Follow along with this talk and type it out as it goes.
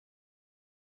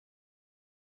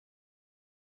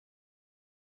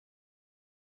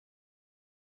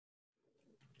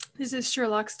This is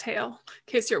Sherlock's tale, in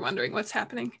case you're wondering what's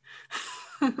happening.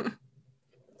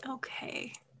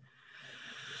 Okay.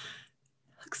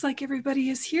 Looks like everybody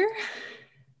is here.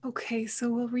 Okay, so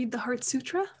we'll read the Heart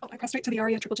Sutra. I prostrate to the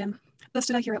Arya Triple Gem. Thus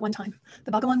did I hear at one time.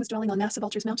 The Bhagawan was dwelling on massive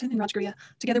Vulture's Mountain in Vajrayana,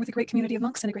 together with a great community of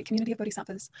monks and a great community of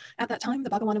bodhisattvas. At that time, the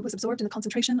Bhagawan was absorbed in the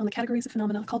concentration on the categories of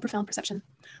phenomena called profound perception.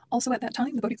 Also at that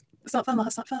time, the Bodhisattva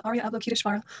Mahasattva Arya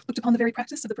Avalokiteshvara looked upon the very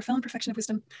practice of the profound perfection of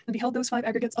wisdom and beheld those five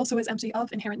aggregates also as empty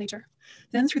of inherent nature.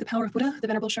 Then, through the power of Buddha, the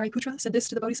Venerable Shariputra said this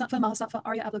to the Bodhisattva Mahasattva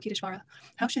Arya Avalokiteshvara: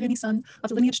 how should any son of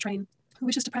the lineage train who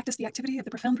wishes to practice the activity of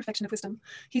the profound perfection of wisdom?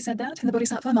 He said that, and the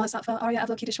Bodhisattva Mahasattva Arya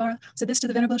Avalokiteshvara said this to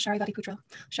the Venerable Shariputra: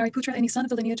 Shariputra, any son of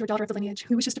the lineage or daughter of the lineage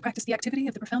who wishes to practice the activity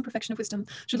of the profound perfection of wisdom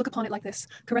should look upon it like this,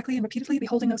 correctly and repeatedly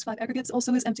beholding those five aggregates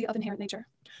also as empty of inherent nature.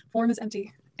 Form is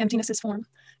empty. Emptiness is form.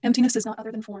 Emptiness is not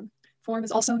other than form. Form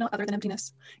is also not other than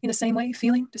emptiness. In the same way,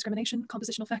 feeling, discrimination,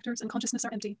 compositional factors, and consciousness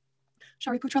are empty.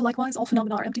 Shariputra, likewise, all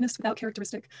phenomena are emptiness without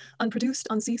characteristic, unproduced,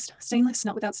 unceased, stainless,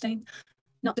 not without stain,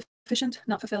 not deficient,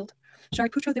 not fulfilled.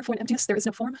 Shariputra, therefore, in emptiness, there is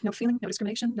no form, no feeling, no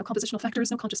discrimination, no compositional factors,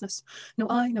 no consciousness, no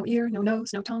eye, no ear, no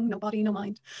nose, no tongue, no body, no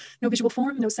mind, no visual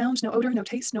form, no sound, no odor, no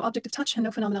taste, no object of touch, and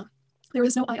no phenomena. There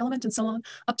is no I element, and so on,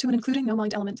 up to and including no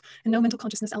mind element, and no mental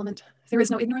consciousness element. There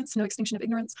is no ignorance, no extinction of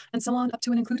ignorance, and so on, up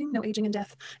to and including no aging and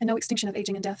death, and no extinction of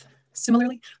aging and death.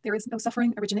 Similarly, there is no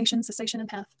suffering, origination, cessation, and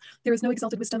path. There is no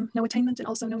exalted wisdom, no attainment, and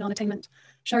also no non-attainment.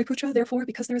 Shariputra, therefore,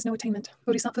 because there is no attainment,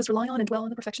 bodhisattvas rely on and dwell on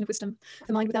the perfection of wisdom,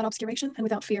 the mind without obscuration and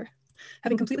without fear.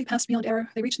 Having completely passed beyond error,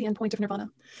 they reach the end point of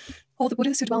nirvana. All the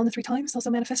Buddhas who dwell in the three times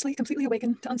also manifestly completely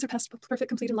awaken to unsurpassed perfect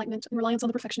complete enlightenment and reliance on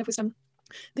the perfection of wisdom.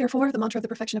 Therefore, the mantra of the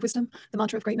perfection of wisdom, the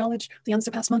mantra of great knowledge, the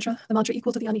unsurpassed mantra, the mantra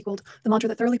equal to the unequaled, the mantra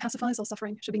that thoroughly pacifies all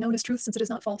suffering, should be known as truth since it is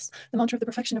not false. The mantra of the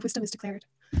perfection of wisdom is declared.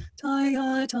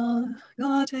 Tayata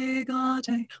gate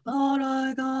gate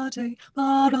para gate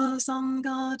para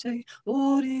samgate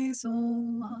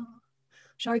bodhisattva.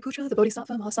 Shariputra, the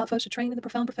Bodhisattva Mahasattva, should train in the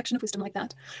profound perfection of wisdom like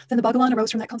that. Then the Bhagawan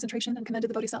arose from that concentration and commended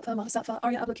the Bodhisattva Mahasattva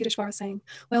Arya Avalokiteshvara, saying,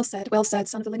 well said,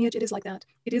 son of the lineage, it is like that.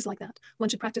 It is like that. One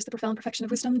should practice the profound perfection of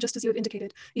wisdom just as you have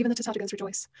indicated. Even the Tathagatas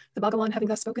rejoice. The Bhagawan having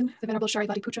thus spoken, the Venerable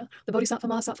Shariputra, the Bodhisattva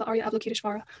Mahasattva Arya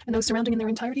Avalokiteshvara, and those surrounding in their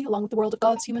entirety, along with the world of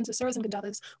gods, humans, asuras, and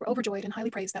Gandharvas, were overjoyed and highly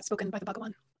praised that spoken by the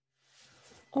Bhagawan.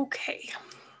 Okay.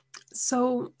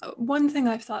 So one thing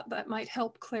I thought that might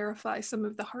help clarify some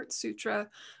of the Heart Sutra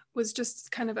was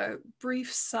just kind of a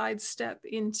brief sidestep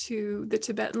into the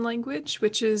Tibetan language,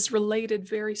 which is related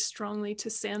very strongly to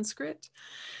Sanskrit.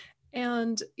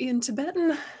 And in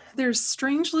Tibetan, there's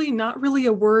strangely not really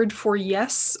a word for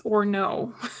yes or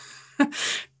no.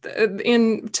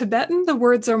 In Tibetan, the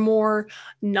words are more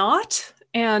not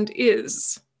and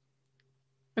is,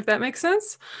 if that makes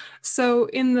sense. So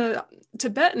in the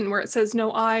Tibetan, where it says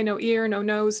no eye, no ear, no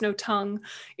nose, no tongue,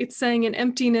 it's saying in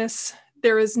emptiness,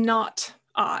 there is not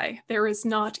eye, there is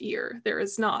not ear, there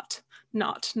is not,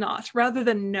 rather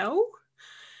than no.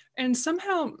 And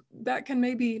somehow that can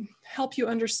maybe help you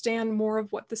understand more of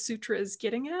what the sutra is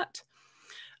getting at,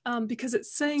 because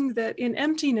it's saying that in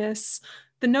emptiness,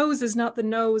 the nose is not the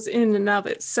nose in and of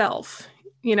itself.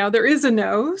 You know, there is a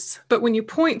nose, but when you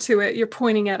point to it, you're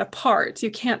pointing at a part.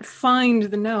 You can't find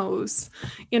the nose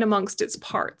in amongst its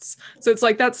parts. So it's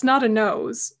like, that's not a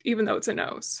nose, even though it's a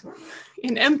nose.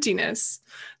 In emptiness,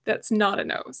 that's not a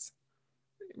nose,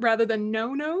 rather than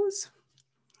no nose.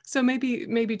 So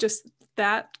maybe just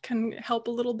that can help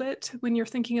a little bit when you're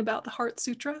thinking about the Heart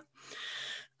Sutra.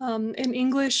 In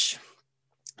English,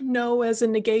 no as a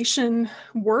negation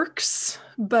works,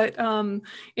 but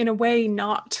in a way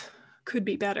not could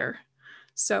be better.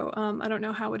 So I don't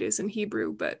know how it is in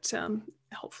Hebrew, but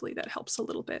hopefully that helps a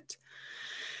little bit.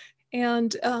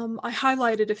 And I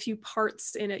highlighted a few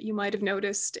parts in it, you might have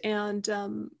noticed. And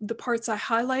the parts I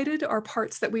highlighted are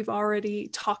parts that we've already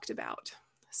talked about.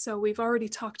 So we've already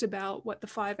talked about what the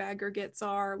five aggregates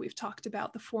are. We've talked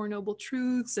about the Four Noble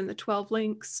Truths and the 12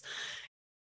 links.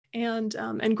 And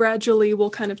gradually we'll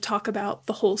kind of talk about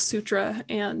the whole sutra,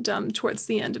 and towards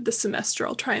the end of the semester,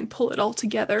 I'll try and pull it all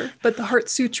together. But the Heart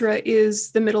Sutra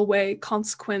is the middle way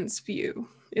consequence view.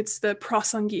 It's the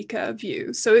prasangika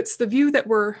view. So it's the view that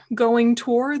we're going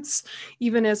towards,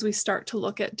 even as we start to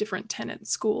look at different tenet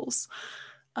schools.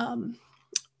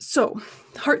 So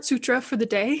Heart Sutra for the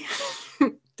day,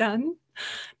 done.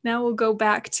 Now we'll go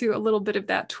back to a little bit of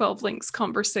that 12 links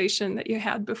conversation that you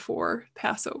had before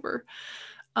Passover.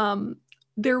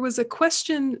 There was a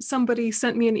question, somebody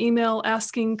sent me an email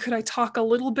asking, could I talk a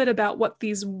little bit about what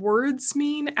these words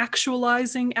mean?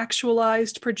 Actualizing,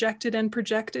 actualized, projected, and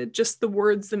projected, just the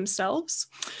words themselves.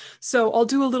 So I'll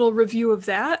do a little review of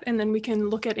that, and then we can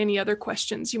look at any other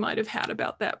questions you might have had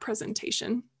about that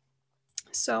presentation.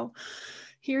 So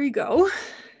here you go.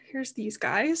 Here's these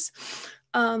guys.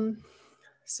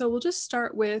 So we'll just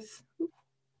start with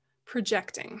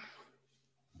projecting.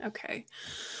 Okay,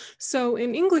 so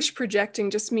in English,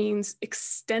 projecting just means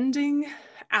extending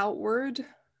outward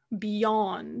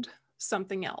beyond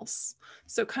something else.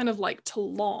 So kind of like to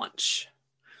launch.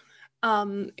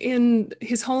 In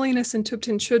His Holiness and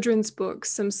Thupten Chödrön's book,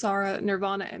 Samsara,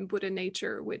 Nirvana, and Buddha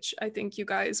Nature, which I think you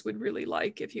guys would really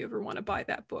like if you ever want to buy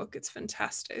that book. It's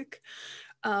fantastic.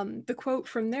 The quote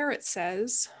from there, it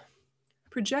says,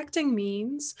 projecting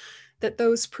means that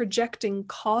those projecting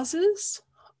causes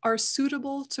are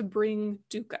suitable to bring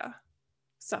dukkha,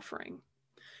 suffering,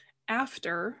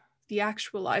 after the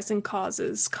actualizing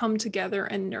causes come together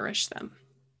and nourish them.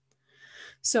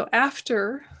 So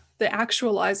after the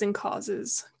actualizing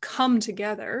causes come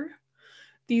together,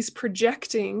 these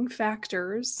projecting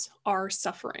factors are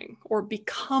suffering or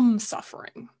become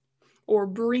suffering or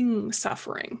bring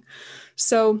suffering.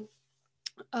 So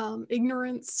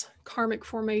ignorance, karmic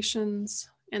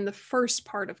formations, and the first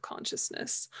part of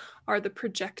consciousness are the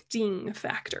projecting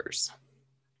factors.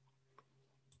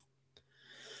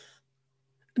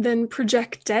 Then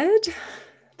projected,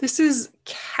 this is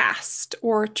cast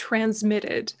or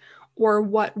transmitted or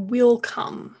what will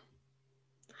come.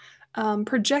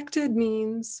 Projected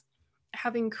means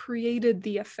having created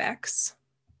the effects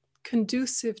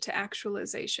conducive to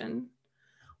actualization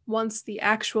once the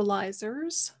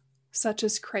actualizers, such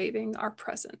as craving, are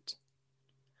present.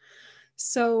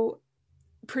 So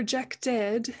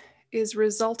projected is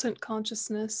resultant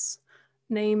consciousness,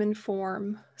 name and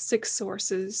form, six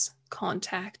sources,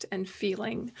 contact, and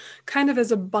feeling, kind of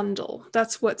as a bundle.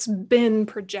 That's what's been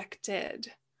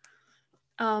projected.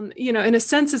 In a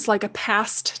sense, it's like a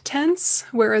past tense,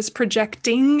 whereas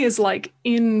projecting is like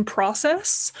in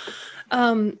process.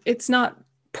 It's not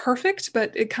perfect,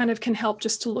 but it kind of can help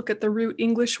just to look at the root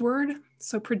English word.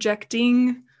 So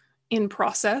projecting, in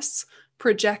process,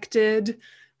 projected,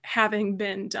 having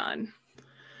been done.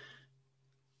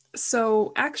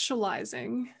 So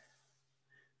actualizing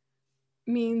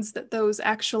means that those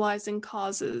actualizing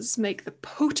causes make the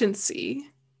potency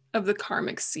of the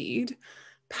karmic seed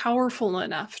powerful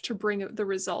enough to bring the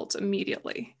result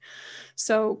immediately.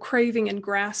 So craving and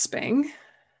grasping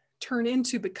turn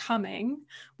into becoming,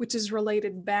 which is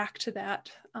related back to that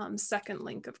second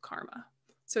link of karma.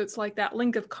 So it's like that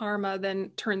link of karma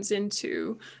then turns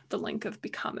into the link of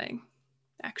becoming,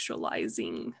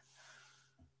 actualizing.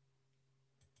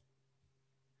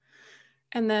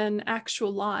 And then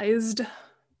actualized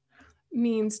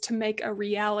means to make a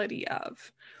reality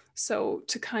of. So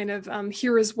to kind of,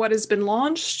 here is what has been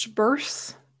launched,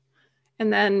 birth,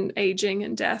 and then aging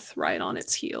and death right on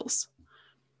its heels.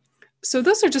 So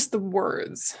those are just the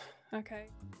words, okay?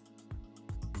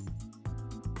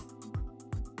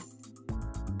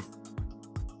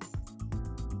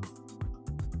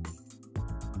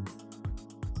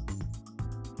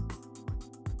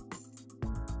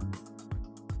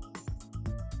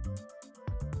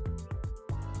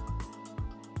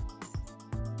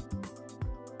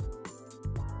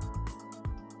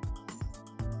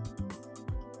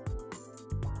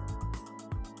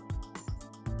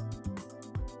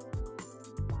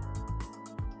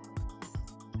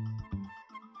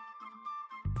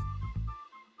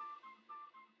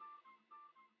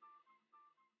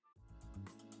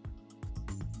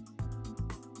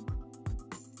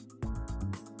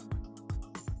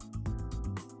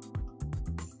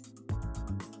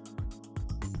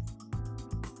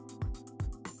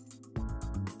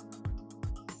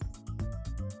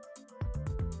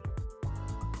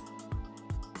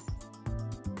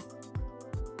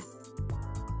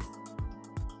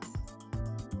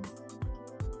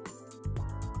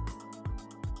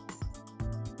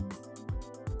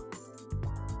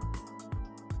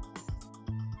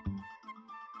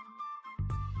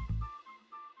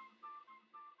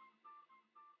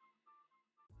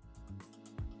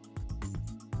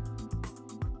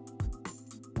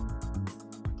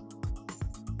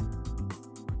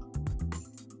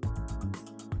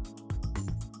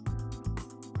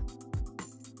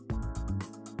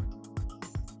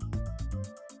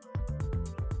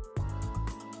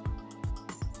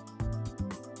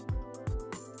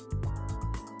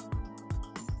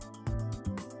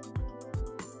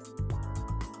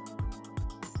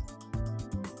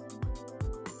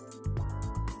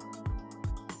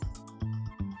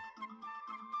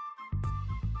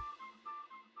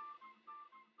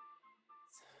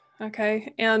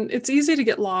 Okay, and it's easy to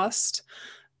get lost,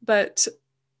 but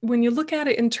when you look at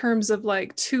it in terms of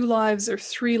like 2 lives or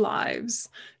 3 lives,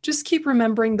 just keep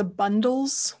remembering the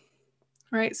bundles,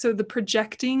 right? So the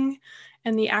projecting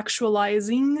and the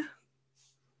actualizing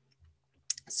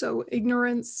So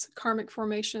ignorance, karmic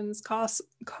formations,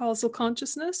 causal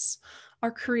consciousness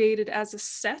are created as a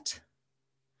set.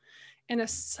 And a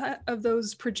set of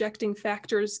those projecting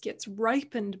factors gets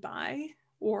ripened by,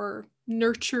 or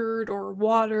nurtured, or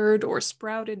watered, or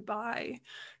sprouted by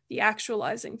the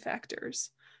actualizing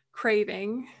factors.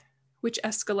 Craving, which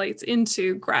escalates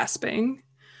into grasping,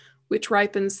 which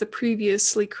ripens the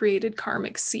previously created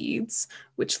karmic seeds,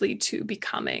 which lead to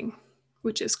becoming,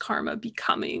 which is karma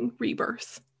becoming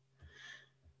rebirth.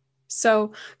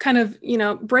 So kind of,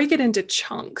 break it into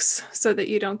chunks so that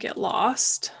you don't get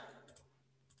lost.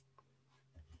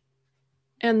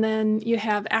 And then you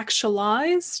have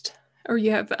actualized, or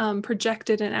you have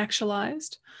projected and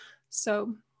actualized.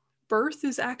 So birth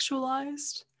is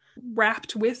actualized.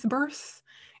 Wrapped with birth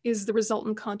is the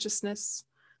resultant consciousness,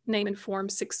 name and form,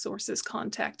 six sources,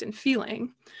 contact, and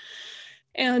feeling.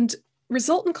 And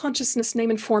resultant consciousness, name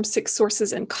and form, six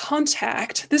sources, and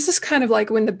contact, this is kind of like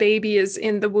when the baby is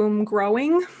in the womb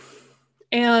growing,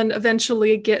 and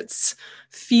eventually it gets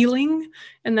feeling,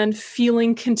 and then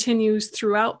feeling continues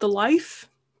throughout the life,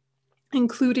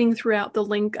 including throughout the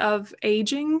link of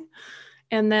aging.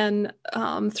 And then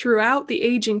throughout the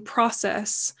aging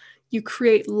process, you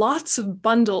create lots of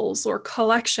bundles or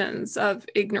collections of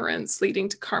ignorance leading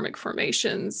to karmic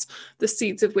formations, the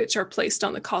seeds of which are placed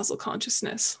on the causal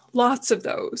consciousness. Lots of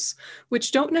those,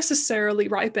 which don't necessarily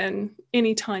ripen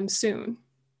anytime soon.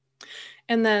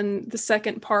 And then the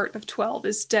second part of 12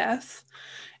 is death.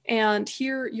 And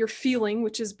here your feeling,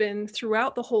 which has been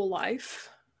throughout the whole life,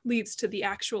 leads to the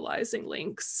actualizing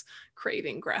links,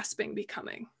 craving, grasping,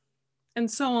 becoming,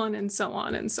 and so on and so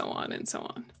on and so on and so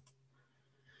on.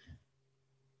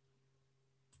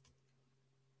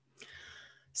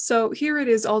 So here it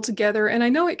is all together. And I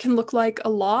know it can look like a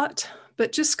lot,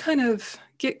 but just kind of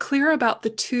get clear about the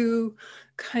two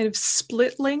kind of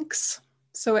split links.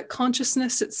 So at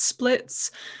consciousness, it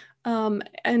splits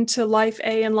into life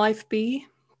A and life B.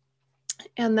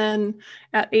 And then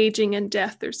at aging and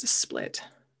death, there's a split.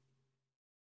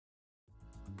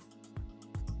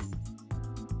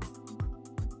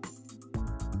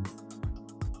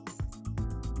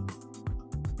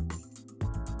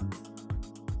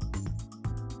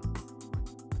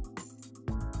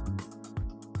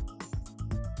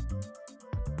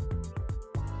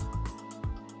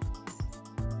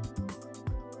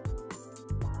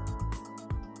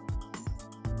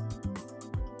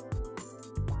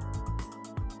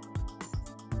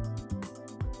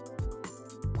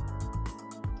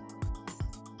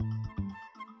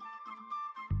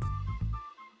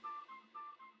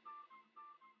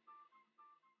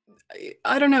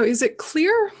 I don't know, is it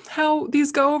clear how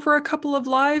these go over a couple of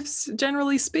lives,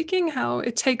 generally speaking, how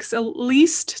it takes at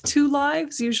least 2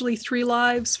 lives, usually 3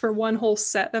 lives for one whole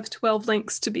set of 12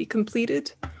 links to be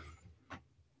completed?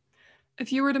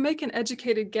 If you were to make an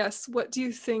educated guess, what do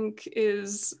you think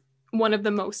is one of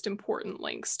the most important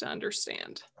links to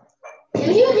understand?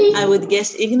 I would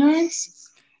guess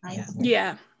ignorance.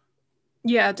 Yeah,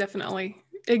 definitely.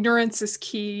 Ignorance is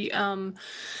key.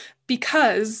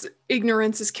 Because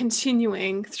ignorance is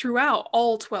continuing throughout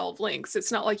all 12 links.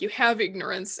 It's not like you have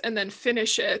ignorance and then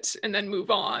finish it and then move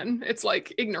on. It's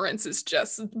like ignorance is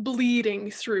just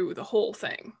bleeding through the whole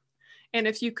thing. And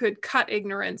if you could cut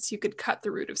ignorance, you could cut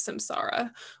the root of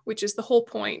samsara, which is the whole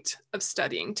point of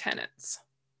studying tenets,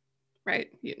 right?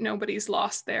 Nobody's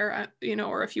lost there,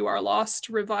 or if you are lost,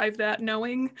 revive that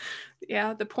knowing.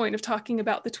 Yeah, the point of talking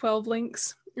about the 12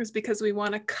 links is because we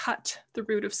want to cut the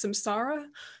root of samsara.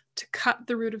 To cut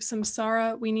the root of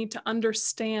samsara, we need to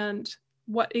understand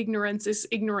what ignorance is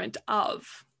ignorant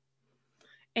of.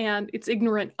 And it's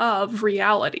ignorant of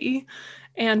reality.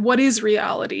 And what is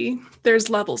reality? There's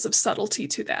levels of subtlety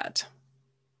to that.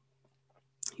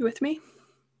 You with me?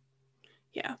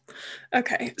 Yeah.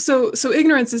 Okay. So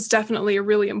ignorance is definitely a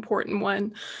really important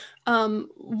one.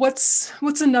 What's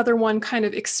another one kind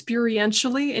of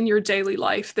experientially in your daily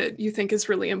life that you think is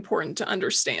really important to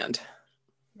understand?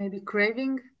 Maybe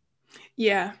craving?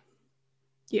 Yeah,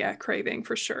 craving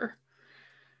for sure.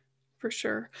 For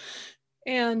sure.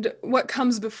 And what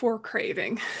comes before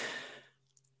craving?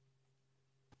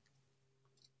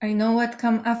 I know what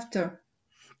comes after.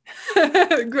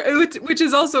 Which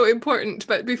is also important,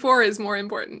 but before is more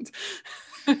important.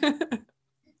 Do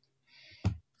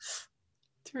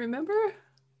you remember?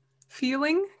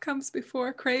 Feeling comes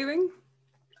before craving.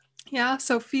 Yeah,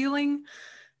 so feeling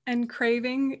and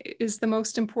craving is the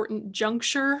most important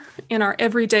juncture in our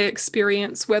everyday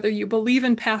experience, whether you believe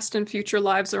in past and future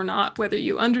lives or not, whether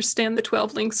you understand the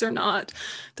 12 links or not.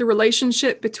 The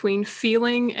relationship between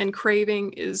feeling and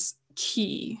craving is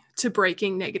key to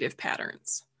breaking negative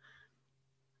patterns.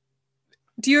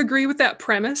 Do you agree with that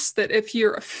premise that if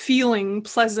you're feeling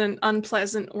pleasant,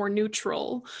 unpleasant, or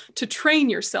neutral, to train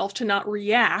yourself to not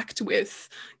react with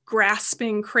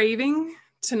grasping craving,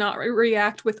 to not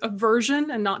react with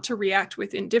aversion, and not to react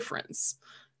with indifference?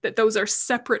 That those are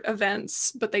separate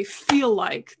events, but they feel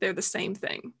like they're the same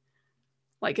thing.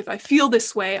 Like if I feel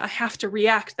this way, I have to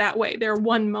react that way. They're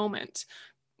one moment,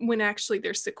 when actually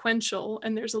they're sequential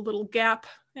and there's a little gap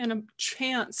and a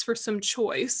chance for some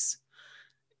choice.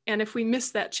 And if we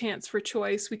miss that chance for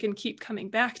choice, we can keep coming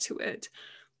back to it.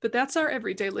 But that's our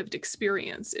everyday lived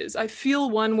experience is I feel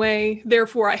one way,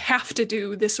 therefore I have to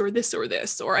do this or this or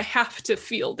this, or I have to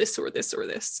feel this or this or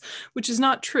this, which is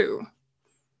not true.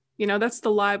 You know, that's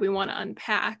the lie we want to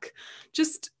unpack.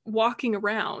 Just walking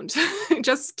around,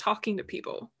 just talking to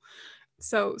people.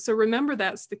 So remember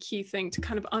that's the key thing to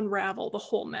kind of unravel the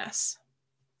whole mess.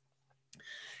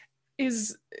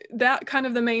 Is that kind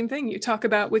of the main thing you talk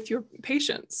about with your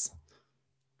patients?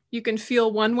 You can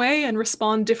feel one way and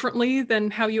respond differently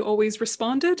than how you always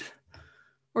responded?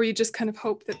 Or you just kind of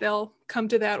hope that they'll come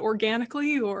to that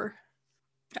organically? Or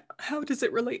how does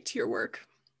it relate to your work?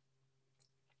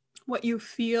 What you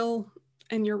feel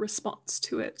and your response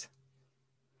to it.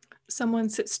 Someone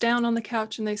sits down on the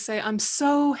couch and they say, I'm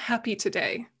so happy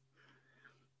today.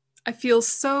 I feel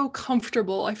so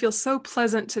comfortable. I feel so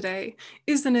pleasant today.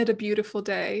 Isn't it a beautiful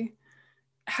day?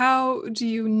 How do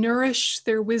you nourish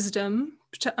their wisdom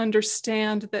to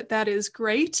understand that that is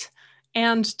great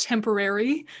and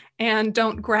temporary, and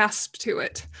don't grasp to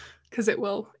it because it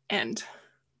will end?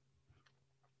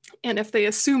 And if they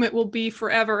assume it will be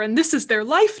forever and this is their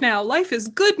life now, life is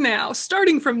good now,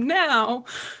 starting from now,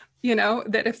 you know,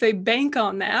 that if they bank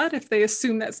on that, if they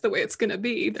assume that's the way it's going to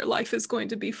be, their life is going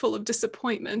to be full of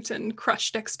disappointment and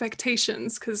crushed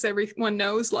expectations because everyone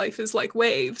knows life is like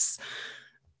waves.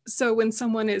 So when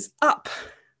someone is up,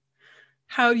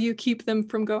 how do you keep them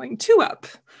from going too up?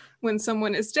 When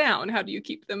someone is down, how do you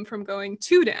keep them from going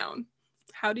too down?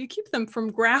 How do you keep them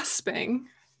from grasping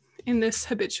in this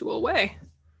habitual way?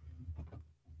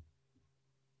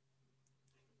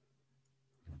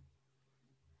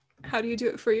 How do you do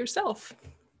it for yourself?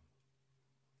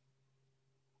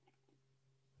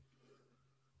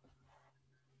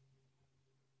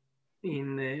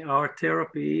 In our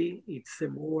therapy, it's a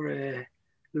more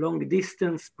long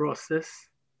distance process.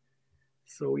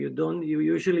 So you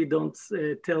usually don't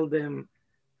tell them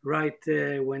right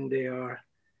when they are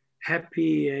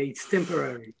happy, it's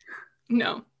temporary.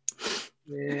 No.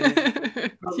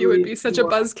 You would be such a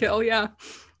buzzkill, yeah.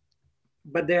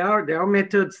 But there are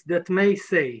methods that may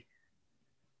say,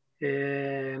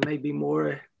 maybe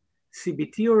more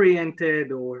CBT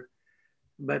oriented,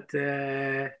 but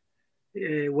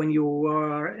when you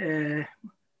are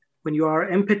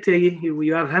empathy,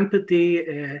 you have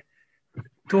empathy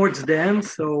towards them.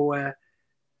 So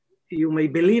you may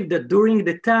believe that during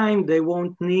the time they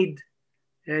won't need,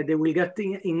 they will get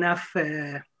enough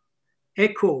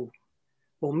echo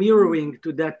or mirroring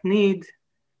to that need,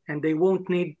 and they won't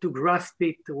need to grasp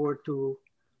it or to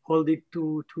hold it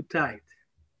too tight.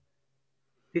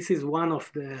 This is one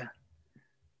of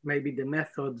maybe the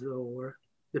methods or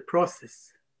the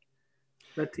process,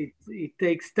 but it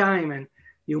takes time. And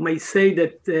you may say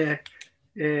that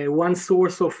one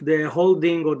source of the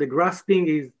holding or the grasping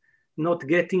is not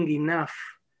getting enough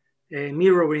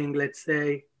mirroring, let's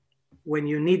say, when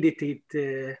you needed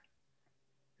it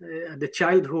at the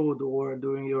childhood or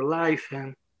during your life,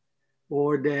 and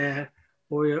or the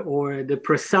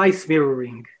precise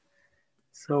mirroring.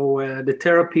 So the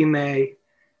therapy may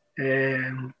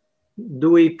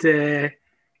do it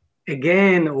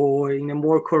again or in a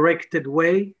more corrected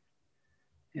way,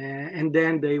 and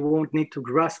then they won't need to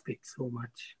grasp it so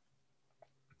much.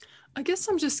 I guess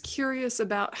I'm just curious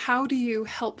about how do you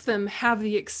help them have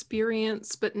the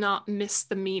experience but not miss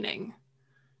the meaning?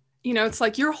 You know, it's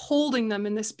like you're holding them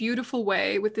in this beautiful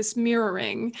way with this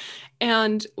mirroring,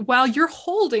 and while you're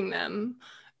holding them,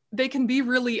 they can be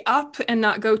really up and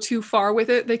not go too far with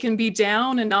it. They can be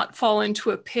down and not fall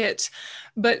into a pit.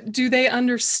 But do they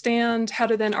understand how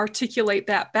to then articulate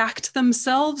that back to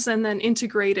themselves and then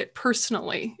integrate it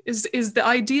personally? Is the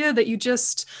idea that you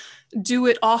just do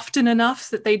it often enough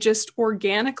that they just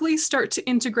organically start to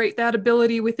integrate that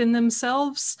ability within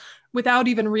themselves without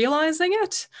even realizing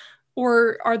it?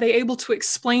 Or are they able to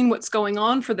explain what's going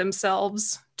on for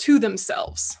themselves to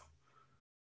themselves?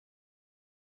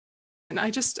 And I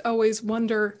just always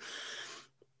wonder,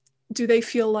 do they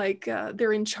feel like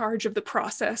they're in charge of the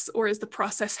process, or is the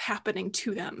process happening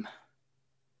to them?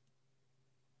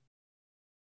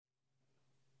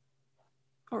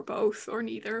 Or both, or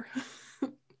neither.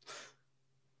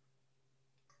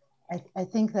 I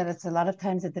think that it's a lot of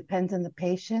times it depends on the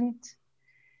patient,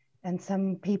 and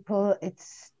some people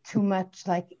it's too much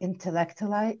like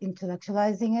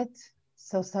intellectualizing it.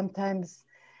 So sometimes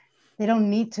they don't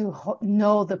need to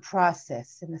know the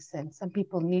process in a sense. Some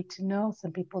people need to know,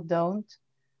 some people don't.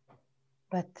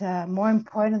 But more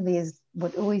importantly is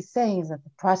what Uwe's saying is that the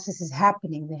process is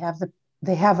happening.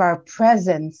 They have our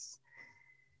presence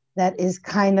that is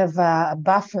kind of a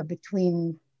buffer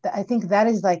between. I think that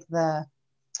is like the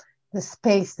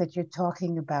space that you're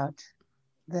talking about,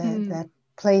 that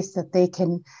place that they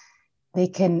can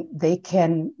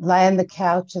lie on the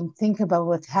couch and think about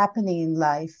what's happening in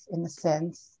life in a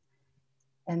sense,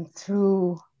 and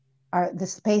through the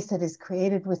space that is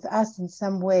created with us in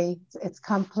some way. It's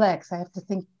complex. I have to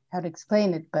think how to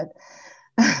explain it, but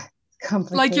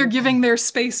complicated. Like you're giving their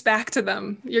space back to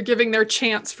them. You're giving their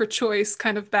chance for choice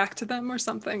kind of back to them or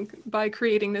something by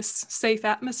creating this safe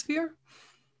atmosphere.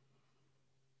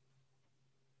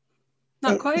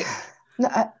 Not quite?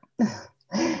 No,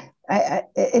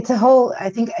 it's a whole, I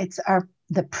think it's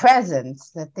the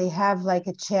presence that they have, like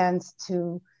a chance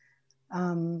to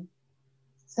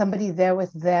somebody there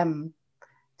with them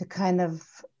to kind of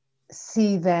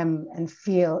see them and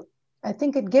feel. I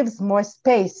think it gives more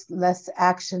space, less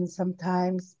action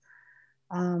sometimes.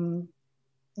 Again,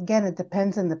 it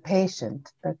depends on the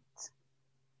patient, but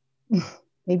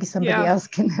maybe somebody else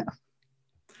can help.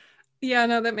 Yeah,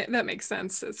 no, that makes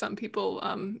sense. Some people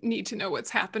need to know what's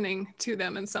happening to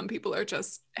them, and some people are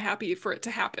just happy for it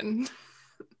to happen.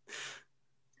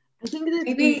 I think that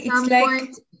maybe at some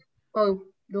point. Oh,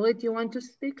 Dorit, you want to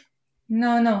speak?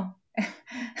 No.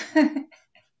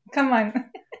 Come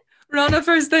on. Rana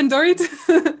first, then Dorit.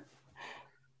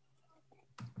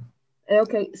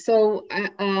 Okay, so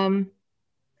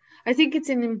I think it's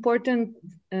an important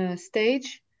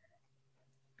stage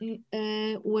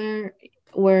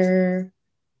where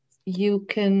you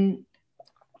can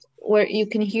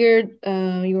hear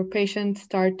your patient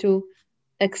start to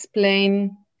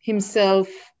explain himself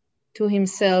to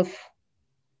himself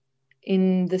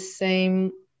in the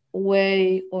same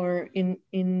way, or in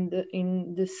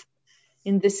this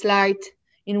light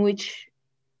in which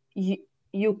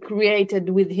you created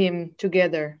with him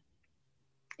together,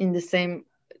 in the same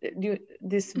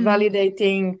this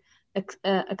validating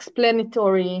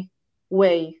explanatory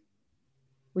way,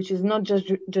 which is not just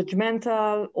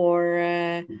judgmental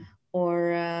or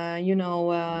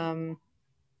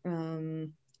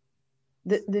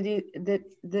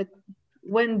that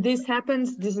when this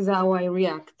happens, this is how I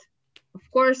react. Of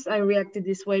course, I reacted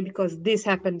this way because this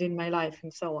happened in my life,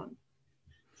 and so on.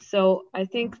 So I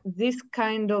think this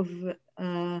kind of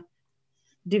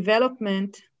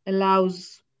development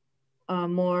allows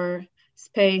more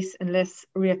space and less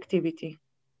reactivity.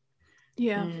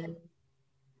 Yeah.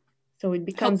 So it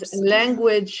becomes a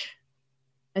language.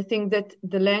 I think that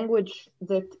the language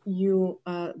that your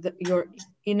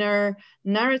inner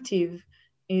narrative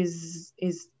is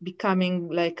becoming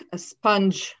like a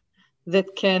sponge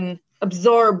that can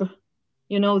absorb,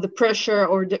 the pressure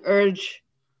or the urge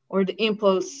or the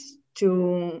impulse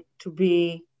to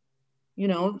be,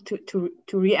 to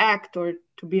react or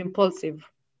to be impulsive.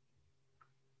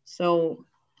 So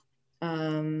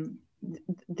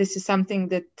this is something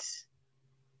that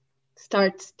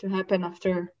starts to happen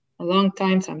after a long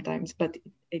time sometimes, but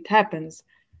it happens.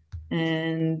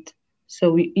 And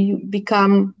so you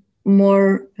become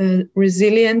more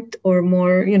resilient or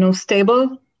more,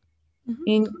 stable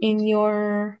in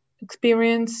your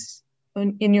experience,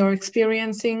 in your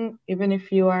experiencing, even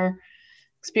if you are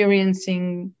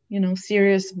experiencing,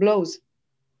 serious blows.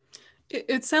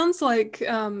 It sounds like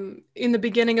in the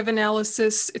beginning of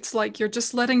analysis, it's like you're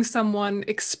just letting someone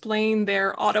explain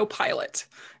their autopilot.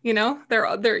 You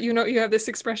have this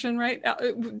expression, right?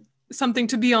 Something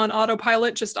to be on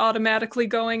autopilot, just automatically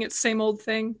going, it's same old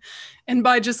thing. And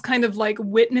by just kind of like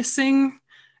witnessing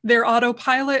their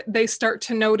autopilot, they start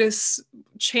to notice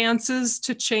chances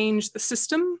to change the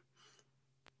system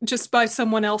just by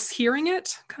someone else hearing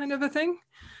it, kind of a thing.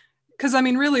 Because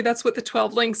really, that's what the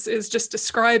 12 links is just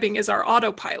describing, is our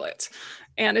autopilot.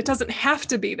 And it doesn't have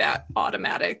to be that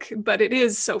automatic, but it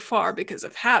is so far because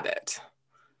of habit.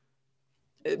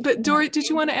 But Dorit, did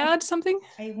you want to add something?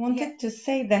 I wanted to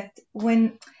say that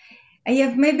when I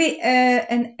have maybe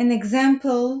an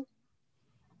example,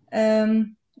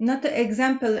 not an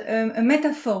example, a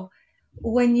metaphor.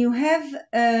 When you have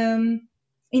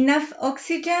enough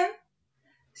oxygen,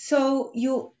 so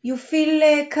you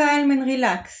feel calm and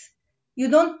relaxed. You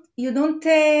don't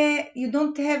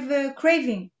have a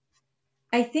craving.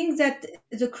 I think that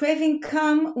the craving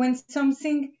comes when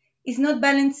something is not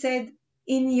balanced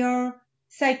in your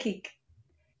psychic.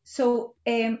 So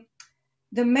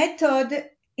the method,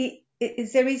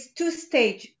 there is two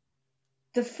stages.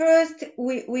 The first,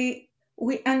 we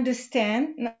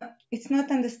understand. No, it's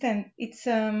not understand. It's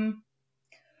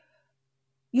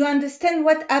you understand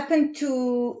what happened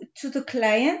to the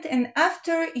client, and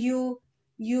after you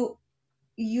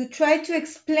try to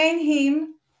explain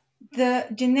him the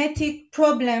genetic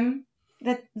problem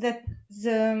that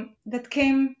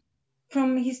came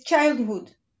from his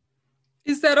childhood.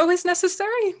 Is that always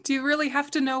necessary? Do you really have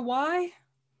to know why?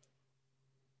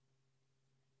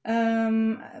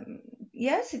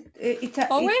 Yes,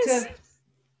 always.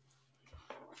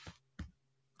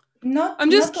 Not. I'm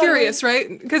just not curious, always.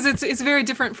 right? Because it's very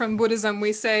different from Buddhism.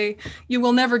 We say you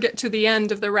will never get to the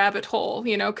end of the rabbit hole,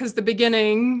 you know, because the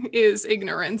beginning is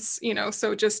ignorance, you know,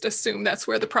 so just assume that's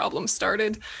where the problem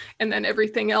started. And then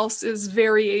everything else is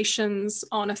variations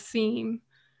on a theme.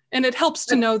 And it helps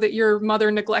to know that your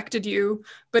mother neglected you,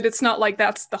 but it's not like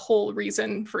that's the whole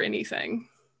reason for anything.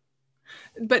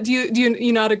 But do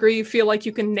you not agree? You feel like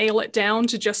you can nail it down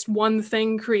to just one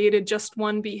thing created just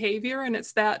one behavior, and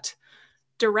it's that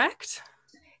direct?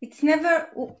 It's never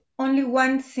only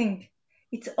one thing.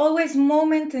 It's always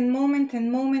moment and moment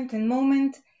and moment and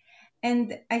moment.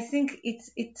 And I think it's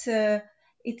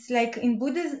like in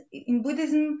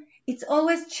Buddhism, it's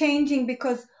always changing,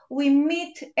 because we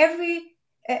meet a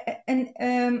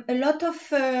lot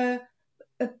of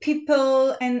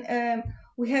people, and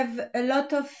we have a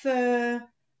lot of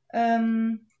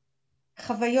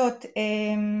chavayot,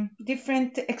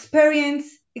 different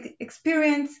experience.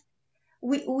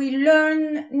 We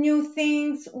learn new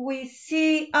things. We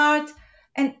see art,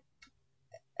 and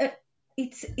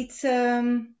it's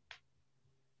a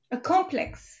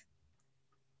complex.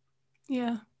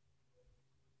 Yeah.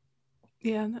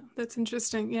 Yeah, that's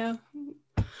interesting. Yeah.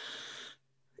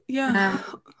 Yeah.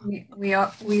 We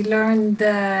learned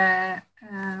the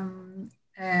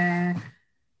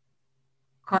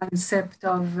concept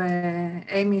of,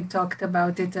 Amy talked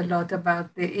about it a lot,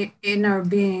 about the inner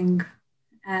being.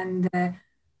 And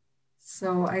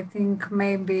so I think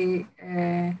maybe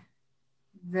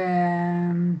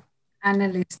the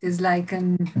analyst is like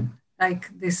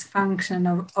this function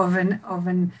of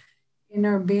an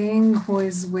inner being who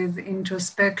is with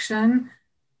introspection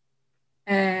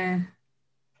and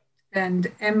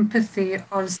empathy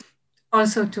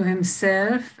also to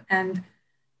himself. And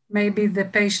maybe the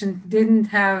patient didn't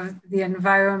have the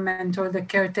environment or the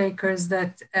caretakers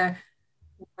that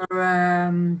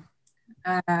were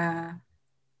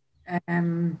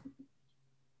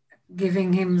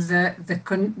giving him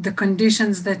the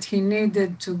conditions that he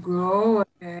needed to grow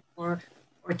or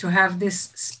to have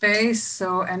this space.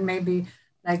 So, and maybe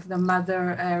like the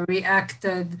mother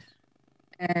reacted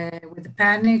with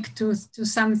panic to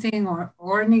something,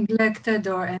 or neglected,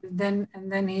 and then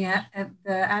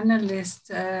the analyst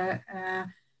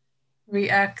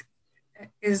react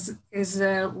is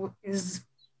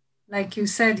like you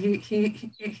said, he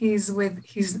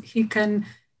can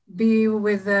be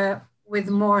with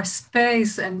more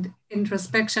space and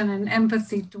introspection and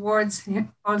empathy towards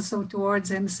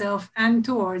himself and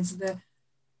towards the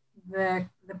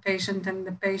patient, and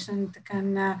the patient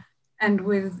can and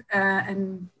with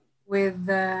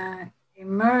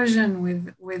immersion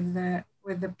with the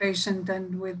patient,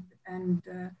 and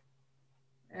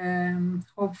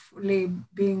hopefully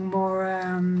being more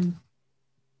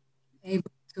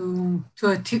able to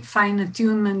find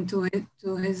attunement to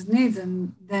his needs.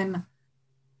 And then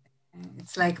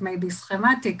it's like maybe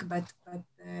schematic, but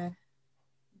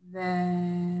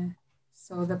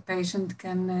so the patient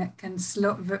can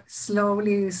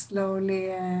slowly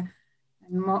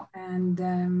and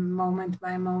moment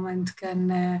by moment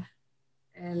can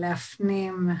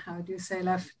להפנים, how do you say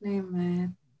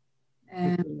להפנים?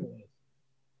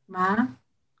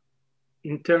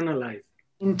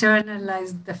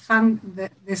 Internalize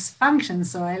this function.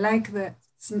 So I like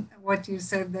what you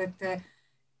said, that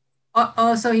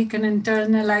also he can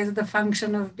internalize the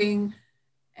function of being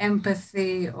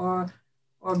empathy or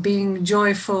being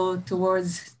joyful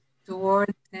towards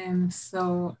him.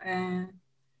 So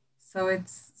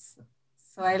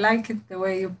I like it the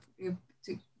way you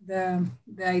the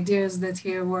ideas that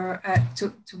here were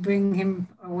to bring him,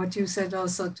 or what you said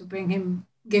also, to bring him,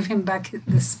 give him back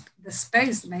the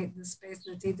space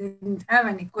that he didn't have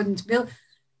and he couldn't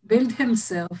build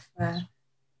himself.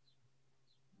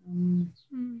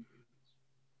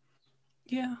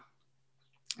 Yeah.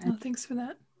 Oh, thanks for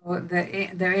that.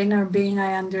 The inner being,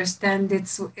 I understand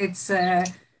it's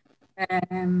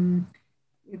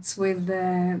with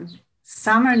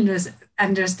some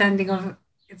understanding of,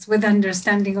 it's with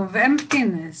understanding of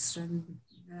emptiness, and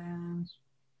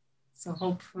So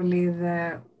hopefully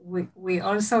we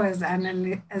also as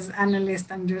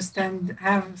analysts understand,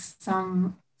 have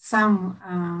some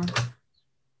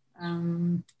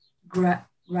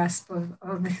grasp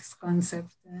of this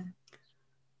concept.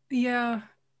 Yeah,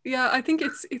 I think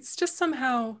it's just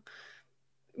somehow,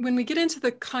 when we get into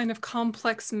the kind of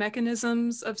complex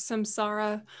mechanisms of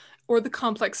samsara or the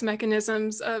complex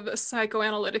mechanisms of a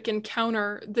psychoanalytic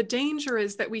encounter, the danger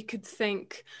is that we could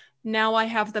think, now I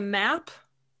have the map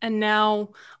and now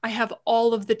I have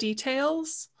all of the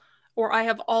details, or I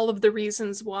have all of the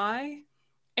reasons why.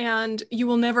 And you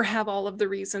will never have all of the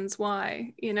reasons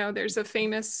why. You know, there's a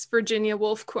famous Virginia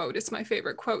Woolf quote. It's my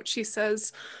favorite quote. She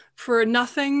says, "For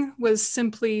nothing was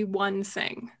simply one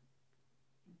thing."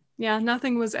 Yeah,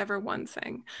 nothing was ever one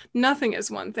thing. Nothing is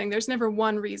one thing. There's never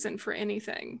one reason for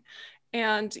anything.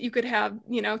 And you could have,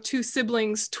 you know, two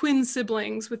siblings, twin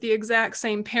siblings with the exact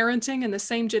same parenting and the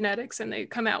same genetics, and they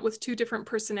come out with two different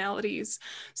personalities.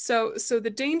 So the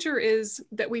danger is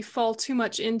that we fall too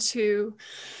much into,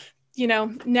 you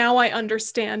know, now I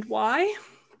understand why.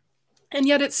 And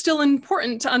yet it's still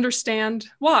important to understand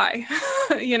why.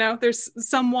 You know, there's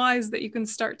some whys that you can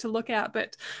start to look at,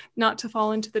 but not to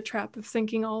fall into the trap of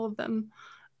thinking all of them.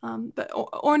 But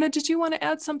Orna, did you want to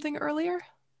add something earlier?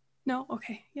 No?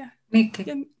 Okay, yeah.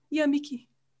 Miki. Yeah, Miki.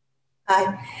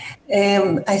 Hi.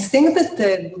 I think that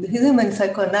Buddhism and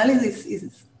psychoanalysis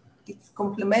it's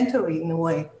complementary in a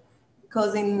way,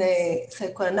 because in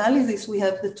psychoanalysis we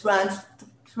have the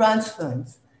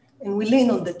transference, and we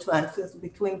lean on the transfers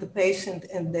between the patient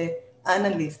and the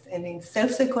analyst. And in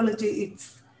self-psychology,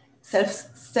 it's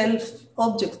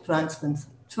self-object transfers.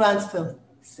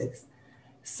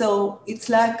 So it's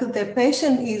like the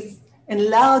patient is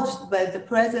enlarged by the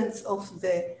presence of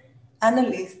the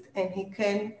analyst, and he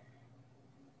can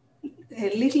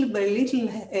little by little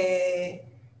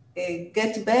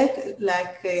get back,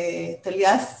 like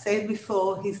Talias said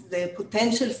before, is the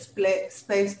potential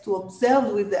space to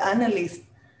observe with the analyst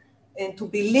and to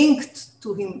be linked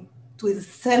to him, to his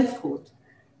selfhood.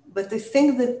 But I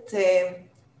think that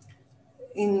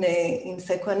in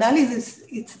psychoanalysis,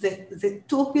 it's the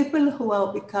two people who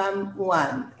are become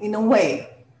one, in a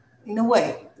way.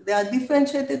 They are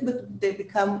differentiated, but they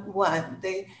become one.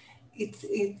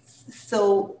 It's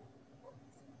so,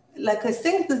 like, I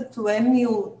think that when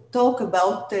you talk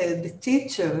about the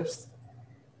teachers,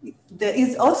 there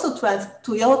is also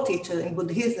to your teacher in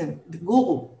Buddhism, the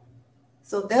guru.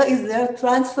 So there is their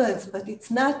transference, but it's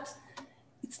not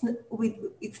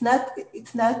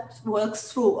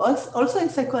works through. Also in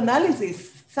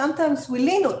psychoanalysis, sometimes we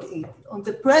lean on it, on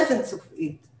the presence of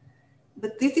it.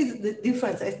 But this is the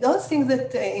difference. I don't think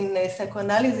that in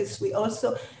psychoanalysis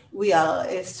we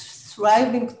are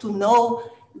striving to know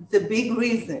the big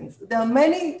reasons. There are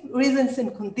many reasons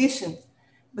and conditions,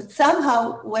 but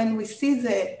somehow when we see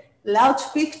the large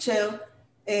picture,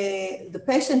 the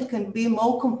patient can be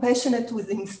more compassionate with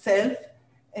himself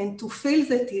and to feel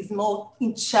that he's more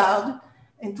in charge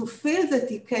and to feel that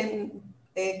he can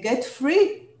get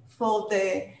free for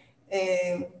the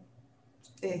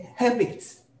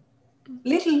habits,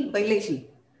 little by little,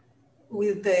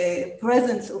 with the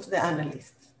presence of the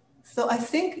analyst. So I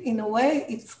think in a way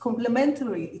it's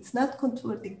complementary, it's not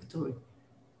contradictory.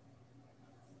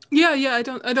 Yeah, I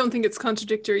don't think it's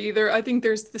contradictory either. I think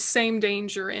there's the same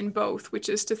danger in both, which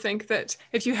is to think that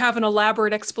if you have an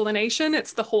elaborate explanation,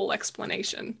 it's the whole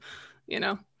explanation. You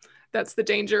know, that's the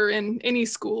danger in any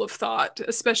school of thought,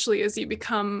 especially as you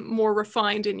become more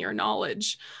refined in your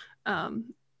knowledge.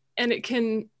 And it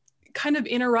can kind of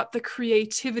interrupt the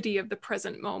creativity of the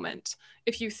present moment.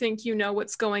 If you think you know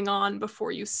what's going on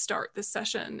before you start the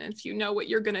session, if you know what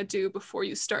you're going to do before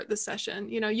you start the session,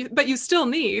 you know, but you still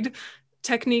need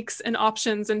techniques and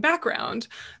options and background,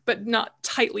 but not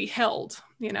tightly held,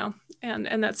 you know,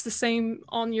 and that's the same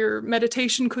on your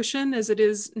meditation cushion as it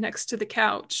is next to the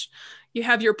couch. You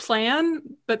have your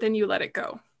plan, but then you let it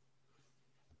go.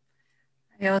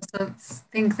 I also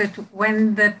think that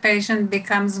when the patient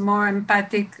becomes more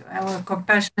empathic or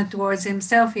compassionate towards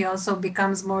himself, he also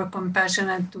becomes more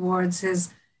compassionate towards his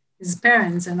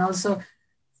parents. And also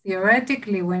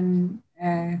theoretically, when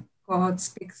Cohort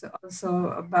speaks also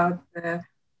about the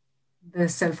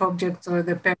self-objects or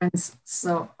the parents,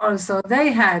 so also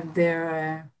they had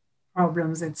their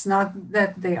problems. It's not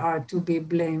that they are to be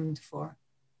blamed for.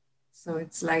 So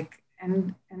it's like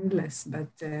endless,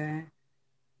 but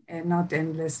not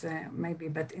endless maybe,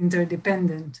 but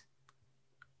interdependent.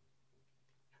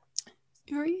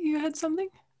 Yuri, you had something?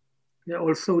 Yeah,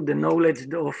 also the knowledge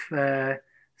of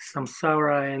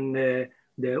samsara and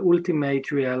the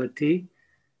ultimate reality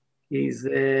is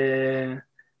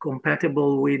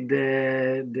compatible with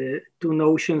the two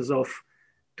notions of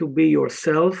to be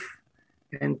yourself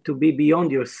and to be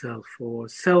beyond yourself, or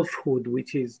selfhood,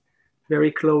 which is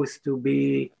very close to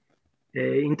be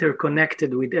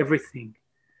interconnected with everything.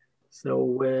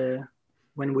 So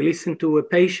when we listen to a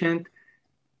patient,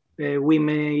 we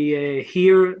may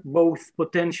hear both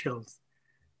potentials,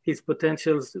 his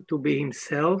potentials to be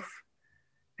himself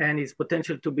and his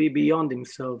potential to be beyond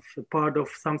himself, a part of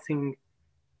something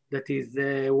that is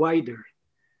wider.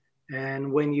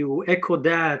 And when you echo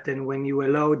that, and when you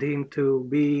allowed him to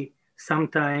be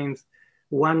sometimes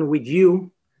one with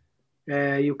you,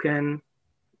 you can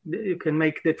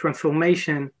make the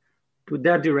transformation to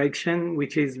that direction,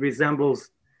 which resembles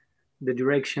the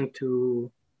direction to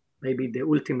maybe the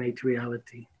ultimate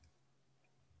reality.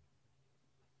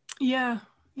 Yeah,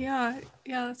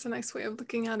 that's a nice way of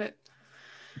looking at it.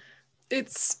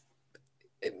 It's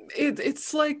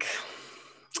like,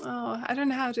 oh, I don't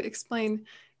know how to explain.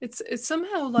 It's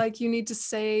somehow like you need to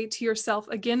say to yourself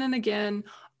again and again,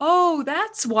 oh,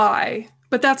 that's why,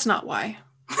 but that's not why.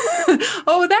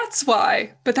 Oh, that's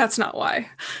why, but that's not why.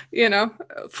 You know,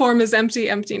 form is empty,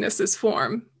 emptiness is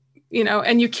form. You know,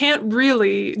 and you can't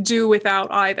really do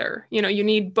without either. You know, you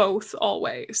need both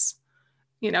always,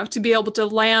 you know, to be able to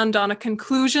land on a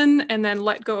conclusion and then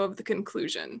let go of the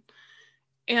conclusion.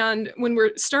 And when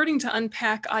we're starting to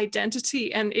unpack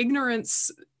identity and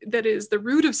ignorance, that is the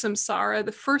root of samsara,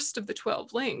 the first of the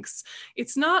 12 links,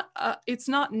 it's not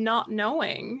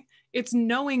knowing, it's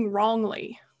knowing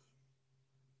wrongly,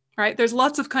 right? There's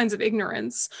lots of kinds of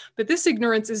ignorance, but this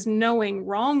ignorance is knowing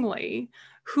wrongly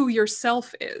who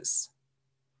yourself is.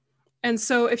 And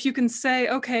so if you can say,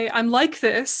 okay, I'm like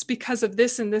this because of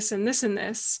this and this and this and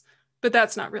this, but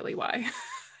that's not really why.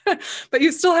 But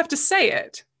you still have to say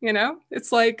it, you know?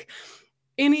 It's like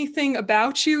anything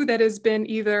about you that has been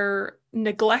either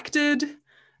neglected,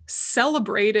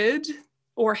 celebrated,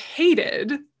 or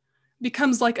hated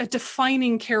becomes like a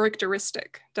defining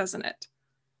characteristic, doesn't it?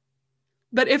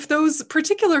 But if those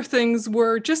particular things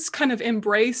were just kind of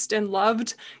embraced and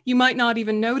loved, you might not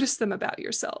even notice them about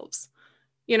yourselves.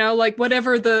 You know, like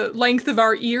whatever the length of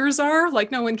our ears are,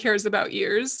 like no one cares about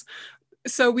ears.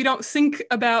 So we don't think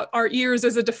about our ears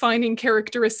as a defining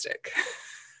characteristic.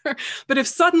 But if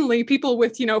suddenly people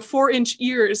with, 4-inch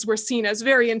ears were seen as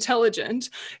very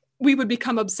intelligent, we would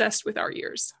become obsessed with our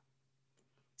ears.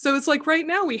 So it's like right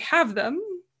now we have them,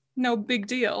 no big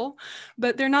deal,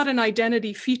 but they're not an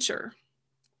identity feature.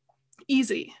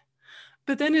 Easy.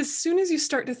 But then as soon as you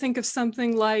start to think of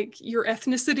something like your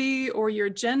ethnicity or your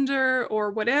gender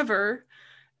or whatever,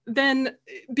 then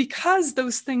because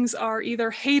those things are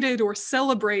either hated or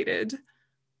celebrated,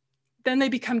 then they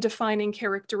become defining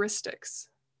characteristics.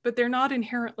 But they're not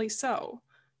inherently so.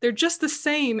 They're just the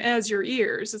same as your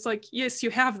ears. It's like, yes,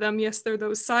 you have them. Yes, they're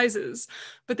those sizes,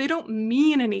 but they don't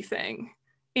mean anything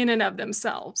in and of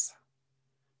themselves.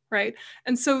 Right?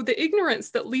 And so the ignorance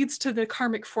that leads to the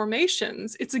karmic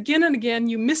formations, it's again and again,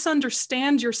 you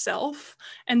misunderstand yourself,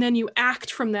 and then you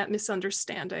act from that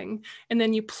misunderstanding, and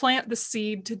then you plant the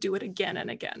seed to do it again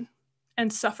and again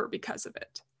and suffer because of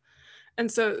it. And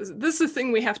so this is the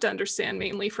thing we have to understand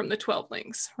mainly from the 12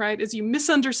 links, right? Is you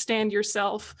misunderstand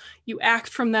yourself, you act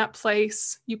from that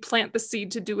place, you plant the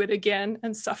seed to do it again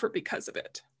and suffer because of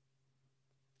it.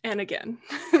 And again,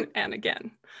 and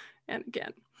again, and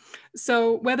again.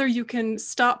 So whether you can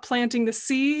stop planting the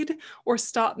seed or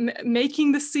stop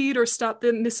making the seed or stop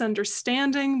the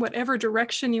misunderstanding, whatever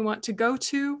direction you want to go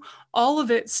to, all of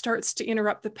it starts to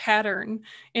interrupt the pattern.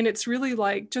 And it's really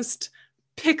like just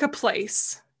pick a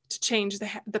place to change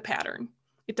the pattern.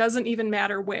 It doesn't even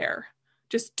matter where.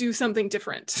 Just do something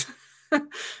different.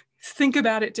 Think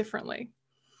about it differently.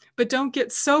 But don't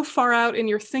get so far out in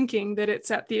your thinking that it's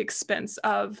at the expense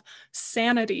of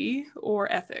sanity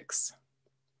or ethics.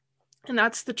 And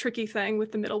that's the tricky thing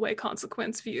with the middle way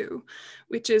consequence view,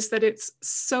 which is that it's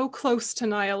so close to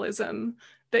nihilism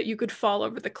that you could fall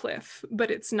over the cliff,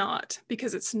 but it's not,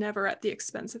 because it's never at the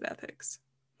expense of ethics.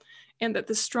 And that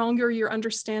the stronger your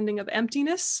understanding of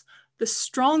emptiness, the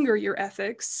stronger your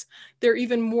ethics, they're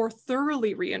even more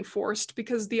thoroughly reinforced,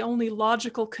 because the only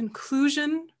logical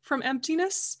conclusion from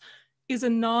emptiness is a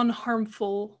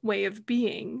non-harmful way of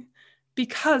being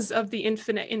because of the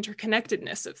infinite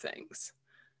interconnectedness of things.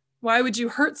 Why would you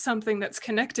hurt something that's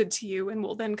connected to you and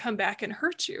will then come back and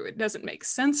hurt you? It doesn't make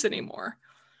sense anymore.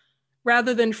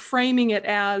 Rather than framing it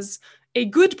as a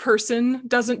good person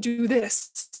doesn't do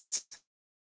this,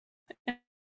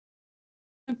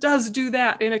 it does do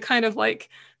that in a kind of like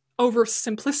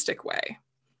oversimplistic way.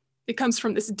 It comes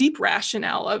from this deep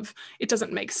rationale of it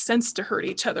doesn't make sense to hurt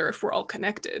each other if we're all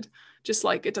connected, just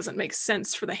like it doesn't make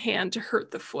sense for the hand to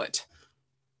hurt the foot.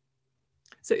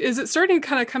 So is it starting to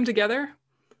kind of come together?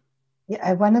 Yeah,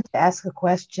 I wanted to ask a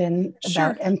question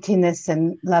about emptiness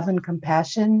and love and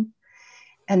compassion.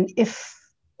 And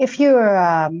if you're,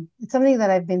 it's something that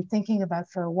I've been thinking about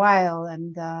for a while,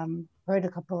 and heard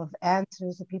a couple of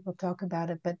answers that people talk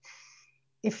about it. But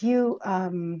if you,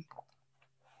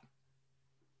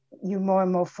 you're more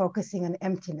and more focusing on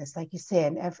emptiness, like you say,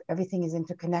 and everything is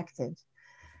interconnected,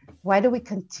 why do we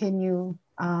continue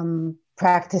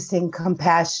practicing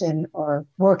compassion or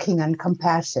working on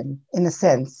compassion in a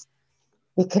sense?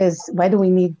 Because why do we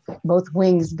need both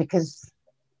wings? Because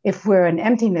if we're in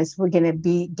emptiness, we're going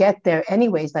to get there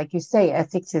anyways. Like you say,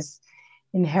 ethics is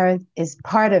inherent, is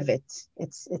part of it.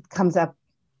 It comes up.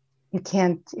 You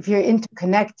can't, if you're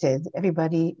interconnected,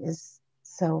 everybody is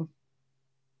so.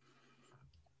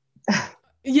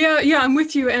 Yeah, I'm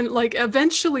with you. And like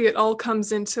eventually it all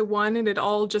comes into one, and it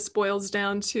all just boils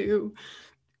down to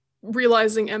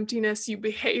realizing emptiness. You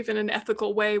behave in an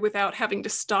ethical way without having to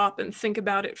stop and think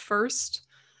about it first.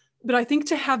 But I think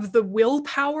to have the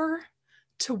willpower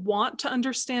to want to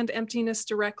understand emptiness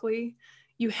directly,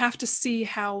 you have to see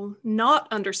how not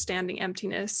understanding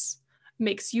emptiness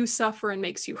makes you suffer and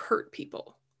makes you hurt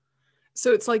people.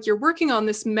 So it's like you're working on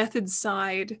this method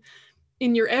side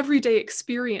in your everyday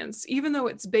experience, even though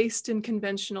it's based in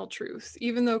conventional truth,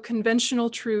 even though conventional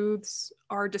truths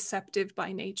are deceptive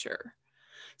by nature.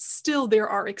 Still, they're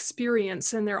our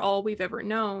experience and they're all we've ever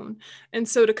known. And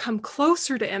so to come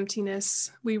closer to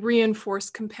emptiness, we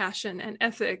reinforce compassion and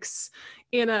ethics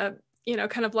in a,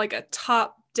 kind of like a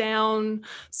top-down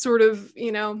sort of,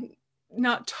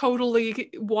 not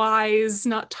totally wise,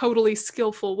 not totally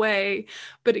skillful way,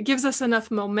 but it gives us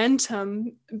enough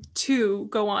momentum to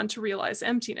go on to realize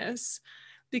emptiness.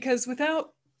 Because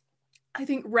without, I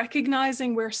think,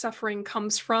 recognizing where suffering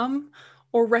comes from,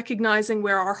 or recognizing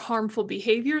where our harmful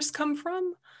behaviors come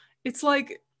from, it's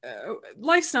like,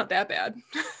 life's not that bad.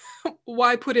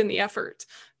 Why put in the effort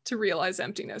to realize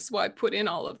emptiness? Why put in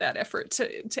all of that effort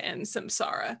to end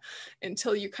samsara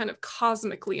until you kind of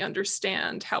cosmically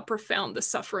understand how profound the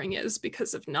suffering is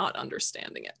because of not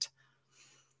understanding it?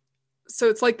 So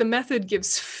it's like the method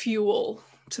gives fuel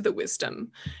to the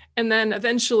wisdom, and then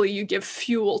eventually you give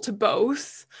fuel to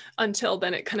both until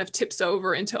then it kind of tips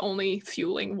over into only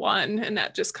fueling one, and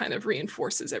that just kind of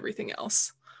reinforces everything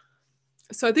else.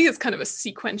 So I think it's kind of a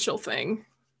sequential thing.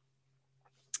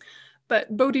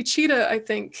 But bodhicitta, I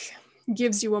think,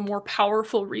 gives you a more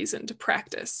powerful reason to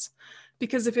practice,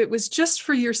 because if it was just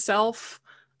for yourself,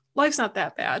 life's not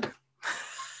that bad.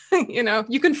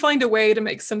 You can find a way to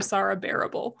make samsara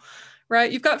bearable. Right?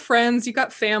 You've got friends, you've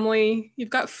got family, you've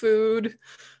got food,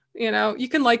 you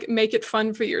can like make it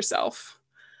fun for yourself.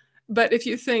 But if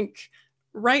you think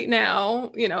right now,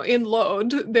 in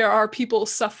Lod, there are people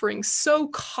suffering so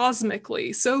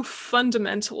cosmically, so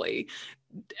fundamentally,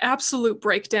 absolute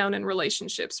breakdown in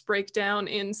relationships, breakdown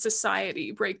in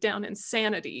society, breakdown in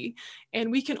sanity,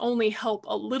 and we can only help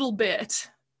a little bit,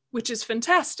 which is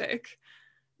fantastic,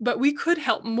 but we could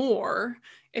help more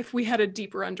if we had a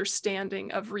deeper understanding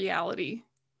of reality.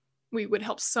 We would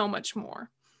help so much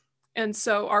more. And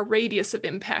so our radius of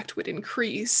impact would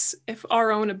increase if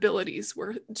our own abilities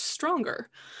were stronger.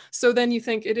 So then you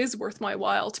think it is worth my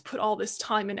while to put all this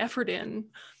time and effort in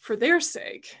for their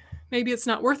sake. Maybe it's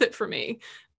not worth it for me.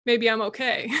 Maybe I'm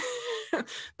okay.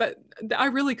 But I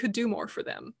really could do more for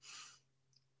them.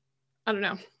 I don't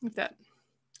know if that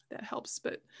helps,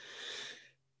 but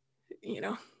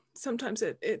sometimes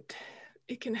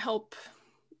it can help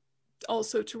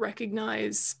also to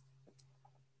recognize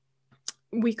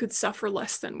we could suffer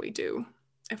less than we do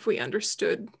if we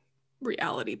understood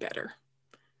reality better.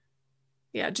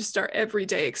 Yeah, just our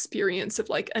everyday experience of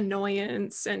like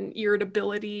annoyance and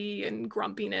irritability and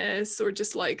grumpiness, or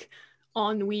just like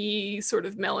ennui, sort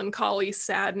of melancholy,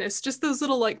 sadness, just those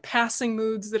little like passing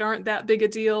moods that aren't that big a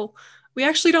deal. We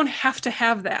actually don't have to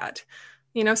have that.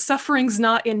 Suffering's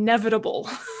not inevitable.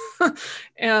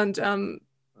 And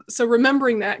so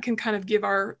remembering that can kind of give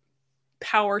our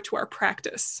power to our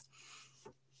practice.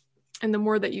 And the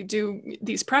more that you do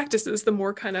these practices, the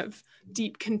more kind of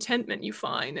deep contentment you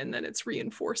find, and then it's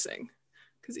reinforcing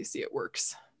because you see it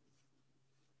works.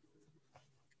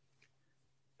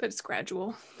 But it's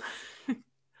gradual.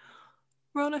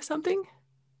 Rona, something?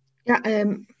 Yeah,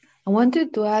 I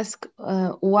wanted to ask,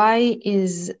 why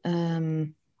is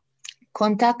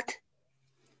contact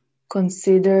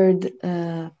considered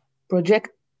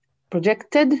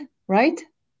projected, right?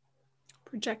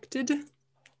 Projected.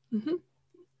 Mm-hmm.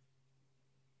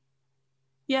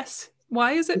 Yes.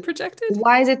 Why is it projected?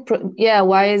 Why is it?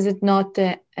 Why is it not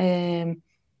in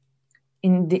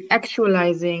the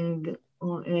actualizing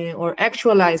or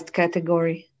actualized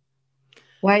category?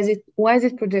 Why is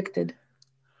it projected?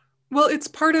 Well, it's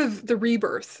part of the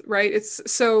rebirth, right? It's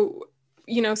so,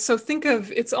 so think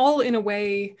of it's all in a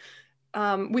way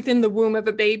within the womb of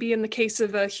a baby. In the case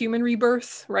of a human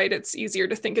rebirth, right? It's easier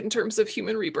to think in terms of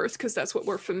human rebirth because that's what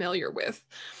we're familiar with.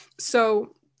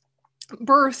 So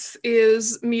birth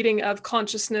is meeting of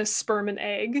consciousness, sperm, and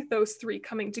egg. Those three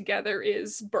coming together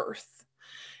is birth.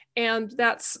 And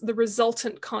that's the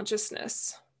resultant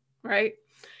consciousness, right?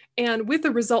 And with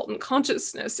the resultant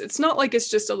consciousness, it's not like it's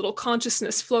just a little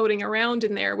consciousness floating around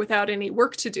in there without any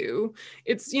work to do.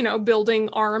 It's, building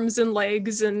arms and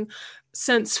legs and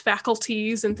sense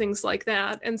faculties and things like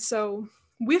that. And so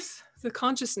with the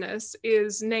consciousness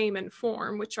is name and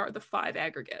form, which are the 5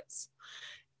 aggregates.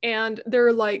 And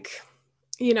they're like,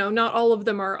 not all of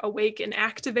them are awake and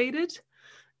activated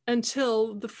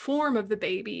until the form of the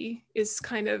baby is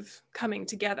kind of coming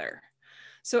together.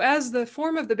 So as the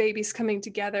form of the baby's coming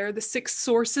together, the 6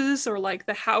 sources, or like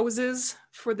the houses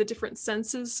for the different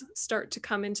senses, start to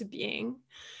come into being.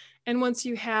 And once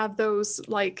you have those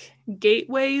like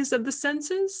gateways of the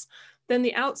senses, then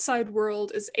the outside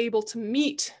world is able to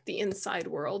meet the inside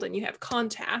world and you have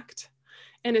contact.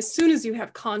 And as soon as you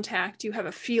have contact, you have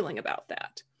a feeling about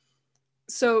that.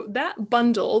 So that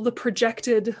bundle, the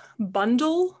projected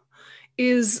bundle,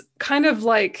 is kind of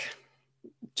like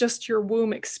just your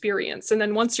womb experience. And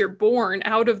then once you're born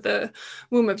out of the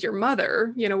womb of your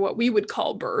mother, what we would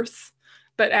call birth,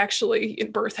 but actually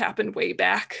birth happened way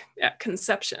back at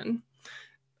conception.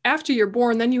 After you're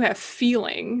born, then you have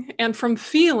feeling. And from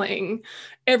feeling,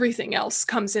 everything else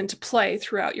comes into play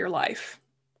throughout your life.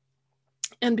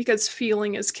 And because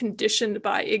feeling is conditioned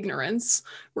by ignorance,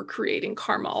 we're creating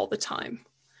karma all the time.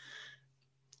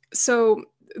 So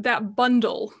that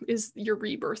bundle is your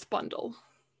rebirth bundle.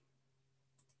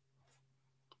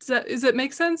 Does it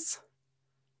make sense?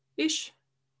 Ish?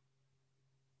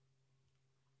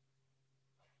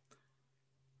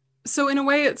 So in a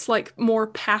way, it's like more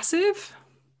passive,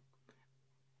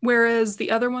 whereas the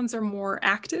other ones are more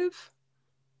active.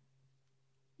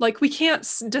 Like we can't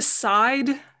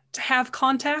decide to have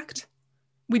contact.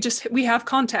 We have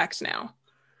contact now.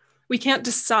 We can't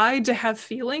decide to have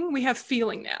feeling. We have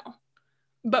feeling now.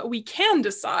 But we can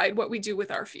decide what we do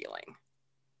with our feeling.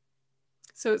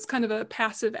 So it's kind of a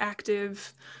passive,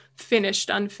 active, finished,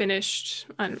 unfinished,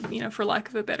 for lack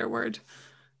of a better word,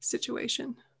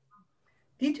 situation.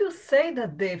 Did you say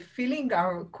that the feeling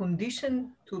are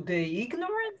conditioned to the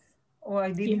ignorance? Or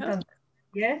I didn't understand.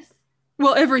 Yes?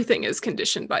 Well, everything is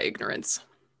conditioned by ignorance,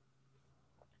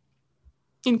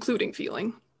 including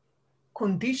feeling.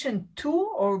 Conditioned to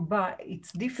or by?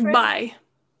 It's different?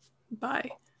 By.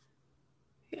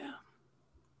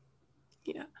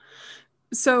 Yeah.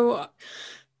 So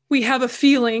we have a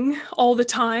feeling all the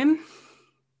time,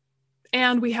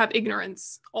 and we have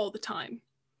ignorance all the time,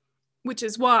 which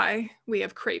is why we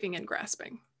have craving and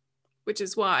grasping, which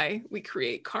is why we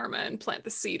create karma and plant the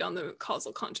seed on the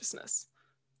causal consciousness,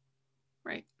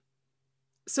 right?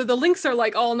 So the links are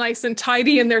like all nice and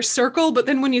tidy in their circle, but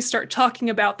then when you start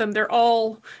talking about them, they're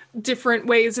all different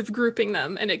ways of grouping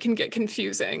them, and it can get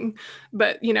confusing.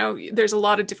 But, there's a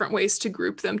lot of different ways to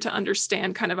group them to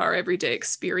understand kind of our everyday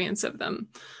experience of them.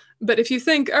 But if you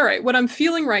think, all right, what I'm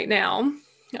feeling right now,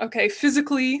 okay,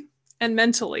 physically and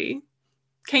mentally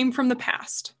came from the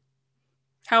past.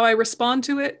 How I respond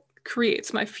to it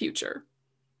creates my future.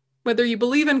 Whether you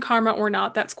believe in karma or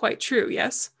not, that's quite true,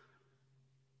 yes?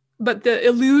 But the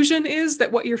illusion is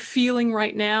that what you're feeling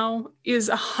right now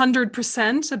is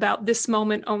 100% about this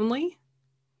moment only.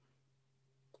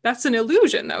 That's an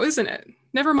illusion though, isn't it?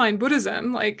 Never mind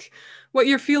Buddhism, like what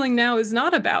you're feeling now is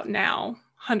not about now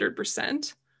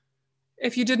 100%.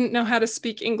 If you didn't know how to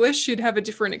speak English, you'd have a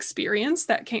different experience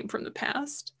that came from the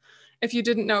past. If you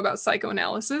didn't know about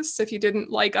psychoanalysis, if you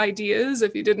didn't like ideas,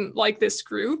 if you didn't like this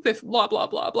group, if blah, blah,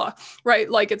 blah, blah, right?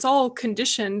 Like it's all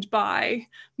conditioned by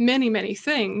many, many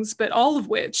things, but all of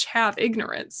which have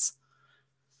ignorance.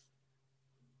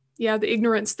 Yeah, the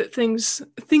ignorance that thinks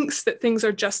that things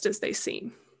are just as they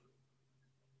seem.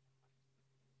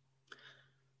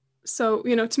 So,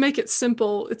 to make it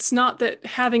simple, it's not that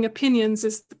having opinions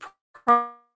is the problem,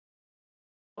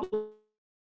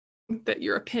 that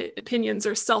your opinions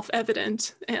are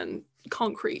self-evident and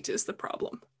concrete is the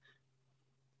problem.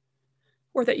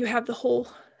 Or that you have the whole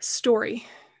story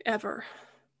ever,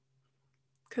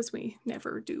 because we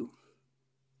never do.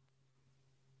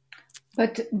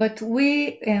 But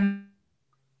we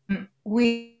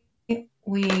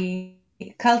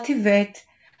cultivate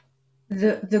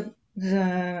the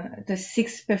the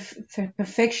sixth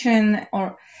perfection,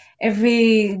 or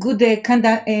every good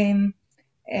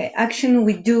action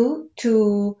we do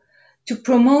to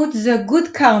promote the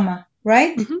good karma,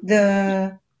 right?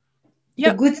 The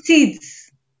good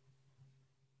seeds.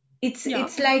 It's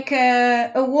like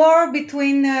a war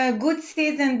between good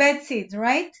seeds and bad seeds,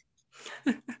 right?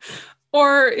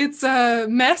 Or it's a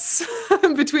mess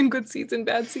between good seeds and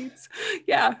bad seeds.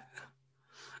 Yeah.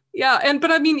 Yeah.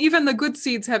 But I mean, even the good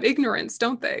seeds have ignorance,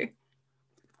 don't they?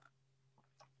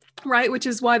 Right? Which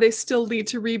is why they still lead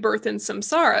to rebirth in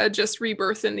samsara, just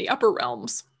rebirth in the upper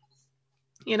realms.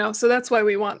 You know, so that's why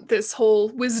we want this whole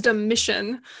wisdom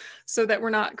mission, so that we're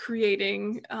not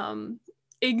creating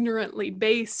ignorantly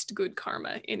based good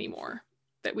karma anymore,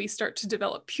 that we start to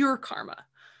develop pure karma.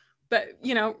 But,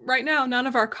 you know, right now, none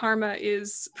of our karma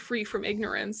is free from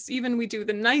ignorance. Even we do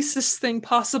the nicest thing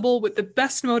possible with the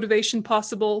best motivation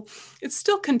possible, it's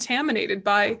still contaminated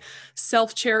by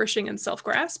self-cherishing and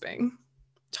self-grasping.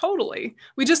 Totally.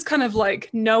 We just kind of like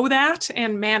know that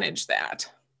and manage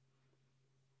that,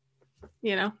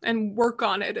 you know, and work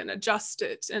on it and adjust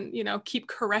it and, you know, keep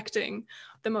correcting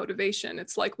the motivation.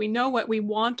 It's like we know what we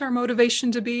want our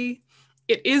motivation to be.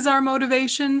 It is our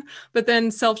motivation, but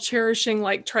then self-cherishing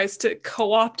like tries to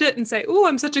co-opt it and say, "Oh,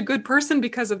 I'm such a good person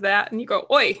because of that." And you go,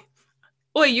 "Oi,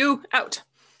 you out."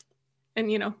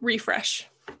 And, you know, refresh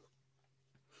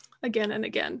again and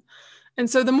again. And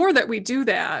so the more that we do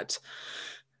that,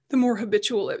 the more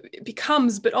habitual it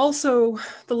becomes, but also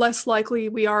the less likely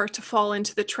we are to fall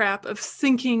into the trap of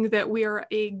thinking that we are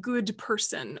a good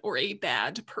person or a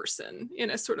bad person in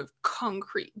a sort of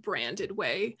concrete branded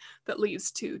way that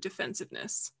leads to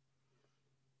defensiveness.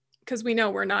 Because we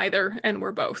know we're neither and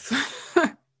we're both,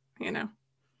 you know.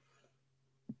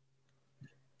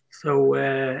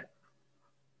 So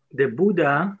the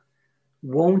Buddha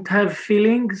won't have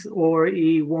feelings, or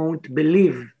he won't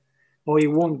believe, or he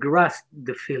won't grasp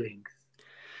the feelings?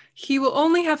 He will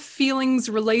only have feelings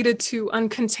related to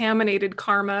uncontaminated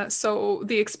karma. So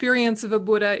the experience of a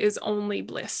Buddha is only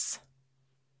bliss.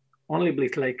 Only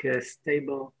bliss, like a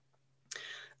stable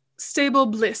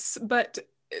bliss. But,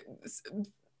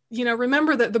 you know,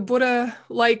 remember that the Buddha,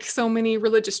 like so many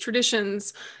religious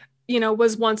traditions, you know,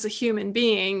 was once a human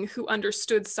being who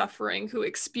understood suffering, who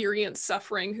experienced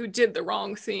suffering, who did the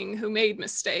wrong thing, who made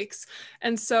mistakes.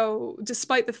 And so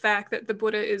despite the fact that the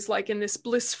Buddha is like in this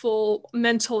blissful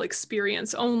mental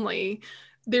experience only,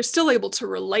 they're still able to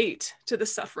relate to the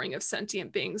suffering of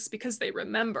sentient beings because they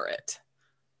remember it,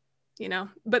 you know,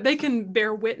 but they can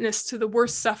bear witness to the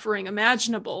worst suffering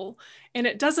imaginable, and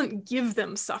it doesn't give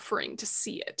them suffering to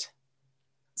see it.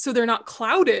 So they're not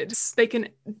clouded. They can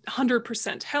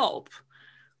 100% help.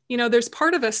 You know, there's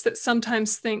part of us that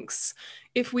sometimes thinks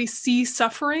if we see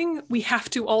suffering, we have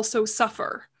to also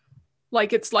suffer.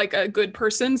 Like it's like a good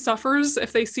person suffers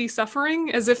if they see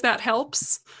suffering, as if that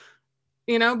helps,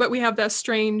 you know, but we have that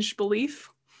strange belief.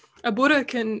 A Buddha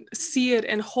can see it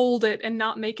and hold it and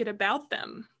not make it about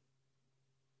them.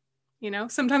 You know,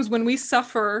 sometimes when we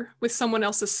suffer with someone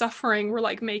else's suffering, we're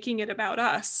like making it about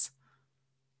us.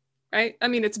 Right? I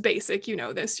mean, it's basic, you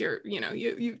know this,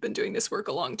 you've been doing this work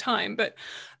a long time, but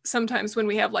sometimes when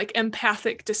we have like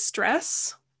empathic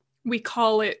distress, we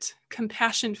call it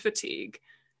compassion fatigue.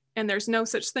 And there's no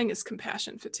such thing as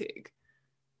compassion fatigue.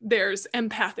 There's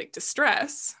empathic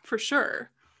distress, for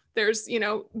sure. There's, you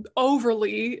know,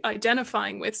 overly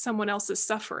identifying with someone else's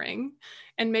suffering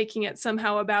and making it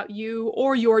somehow about you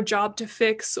or your job to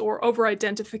fix, or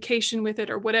over-identification with it,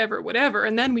 or whatever.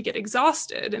 And then we get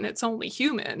exhausted and it's only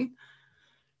human.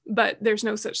 But there's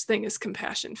no such thing as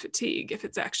compassion fatigue if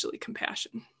it's actually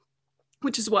compassion,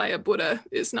 which is why a Buddha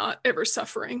is not ever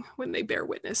suffering when they bear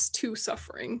witness to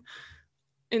suffering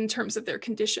in terms of their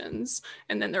conditions.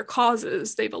 And then their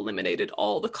causes, they've eliminated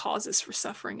all the causes for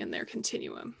suffering in their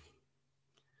continuum.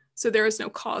 So there is no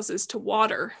causes to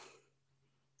water.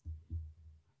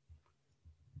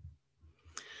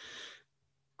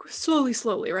 Slowly,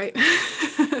 right?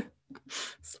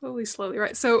 slowly,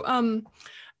 right? So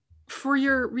for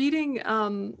your reading,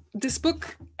 this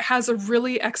book has a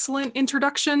really excellent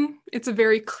introduction. It's a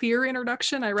very clear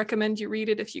introduction. I recommend you read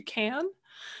it if you can.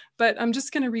 But I'm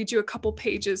just going to read you a couple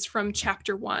pages from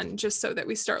chapter 1, just so that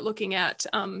we start looking at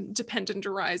dependent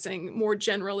arising more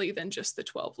generally than just the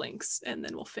 12 links, and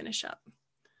then we'll finish up.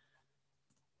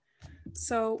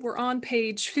 So we're on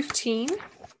page 15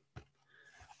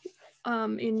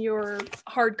 in your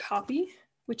hard copy,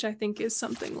 which I think is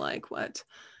something like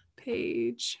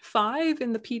page 5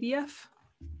 in the PDF.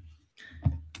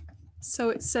 So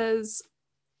it says,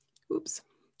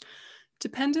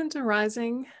 dependent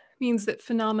arising means that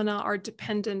phenomena are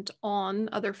dependent on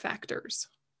other factors.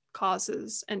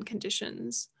 causes, and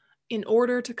conditions in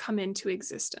order to come into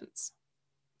existence.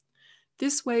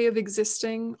 This way of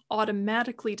existing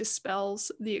automatically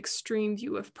dispels the extreme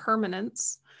view of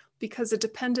permanence, because a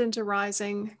dependent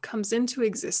arising comes into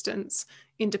existence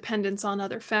in dependence on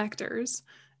other factors,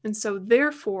 and so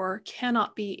therefore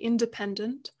cannot be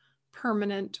independent,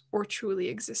 permanent, or truly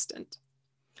existent.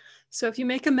 So if you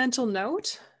make a mental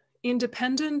note,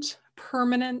 independent,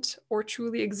 permanent, or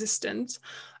truly existent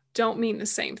don't mean the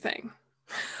same thing.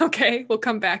 Okay, we'll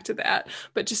come back to that,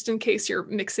 but just in case you're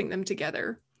mixing them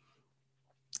together.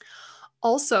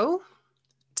 Also,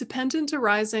 dependent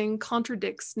arising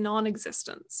contradicts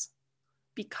non-existence,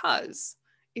 because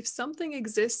if something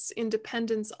exists in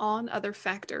dependence on other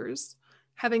factors,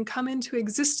 having come into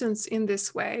existence in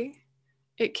this way,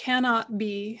 it cannot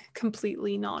be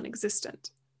completely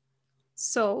non-existent.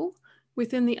 So,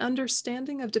 within the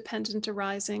understanding of dependent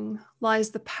arising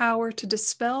lies the power to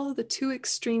dispel the two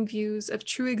extreme views of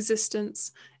true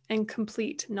existence and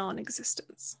complete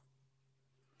non-existence.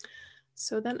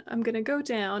 So then I'm going to go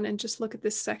down and just look at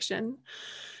this section.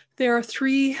 There are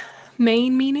three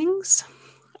main meanings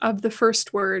of the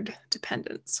first word,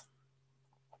 dependence.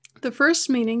 The first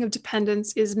meaning of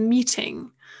dependence is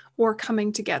meeting or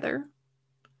coming together.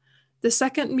 The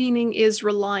second meaning is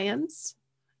reliance,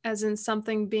 as in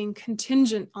something being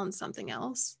contingent on something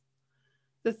else.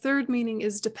 The third meaning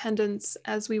is dependence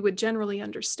as we would generally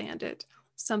understand it,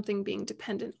 something being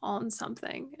dependent on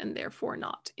something and therefore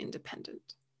not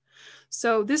independent.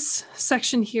 So this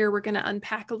section here, we're going to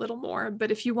unpack a little more,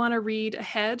 but if you want to read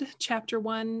ahead, chapter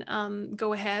 1,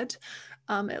 go ahead,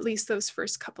 at least those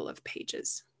first couple of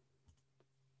pages.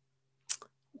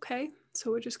 Okay, so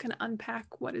we're just going to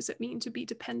unpack what does it mean to be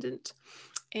dependent,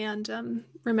 and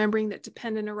remembering that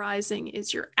dependent arising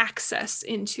is your access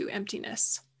into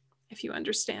emptiness. If you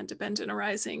understand dependent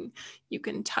arising, you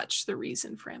can touch the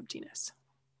reason for emptiness.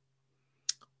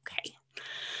 Okay,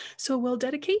 so we'll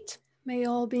dedicate. May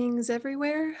all beings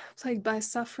everywhere, plagued by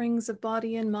sufferings of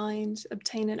body and mind,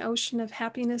 obtain an ocean of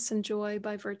happiness and joy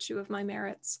by virtue of my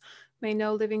merits. May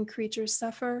no living creature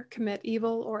suffer, commit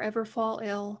evil, or ever fall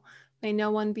ill. May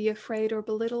no one be afraid or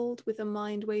belittled with a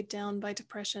mind weighed down by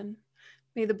depression.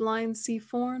 May the blind see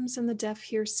forms and the deaf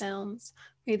hear sounds.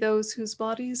 May those whose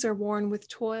bodies are worn with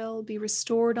toil be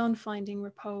restored on finding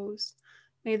repose.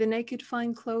 May the naked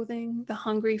find clothing, the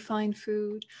hungry find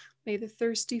food. May the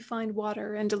thirsty find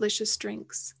water and delicious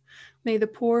drinks. May the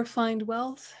poor find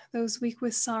wealth, those weak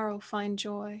with sorrow find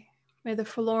joy. May the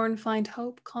forlorn find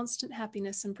hope, constant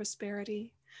happiness, and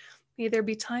prosperity. May there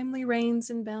be timely rains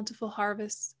and bountiful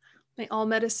harvests. May all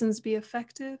medicines be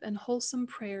effective and wholesome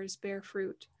prayers bear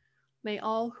fruit. May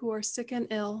all who are sick and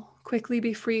ill quickly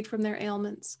be freed from their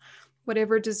ailments.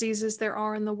 Whatever diseases there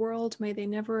are in the world, may they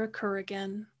never occur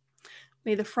again.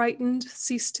 May the frightened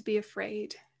cease to be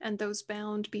afraid, and those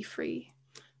bound be free.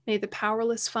 May the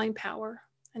powerless find power,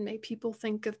 and may people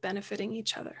think of benefiting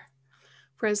each other.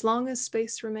 For as long as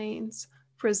space remains,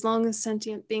 for as long as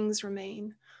sentient beings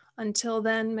remain, until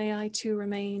then may I too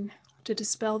remain to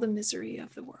dispel the misery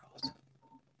of the world.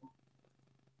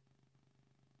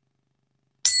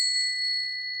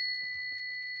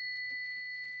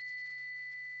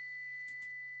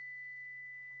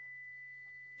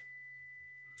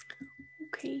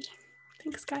 Okay,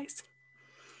 thanks guys.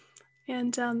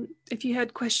 And if you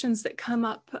had questions that come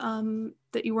up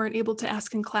that you weren't able to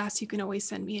ask in class, you can always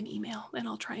send me an email and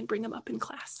I'll try and bring them up in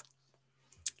class.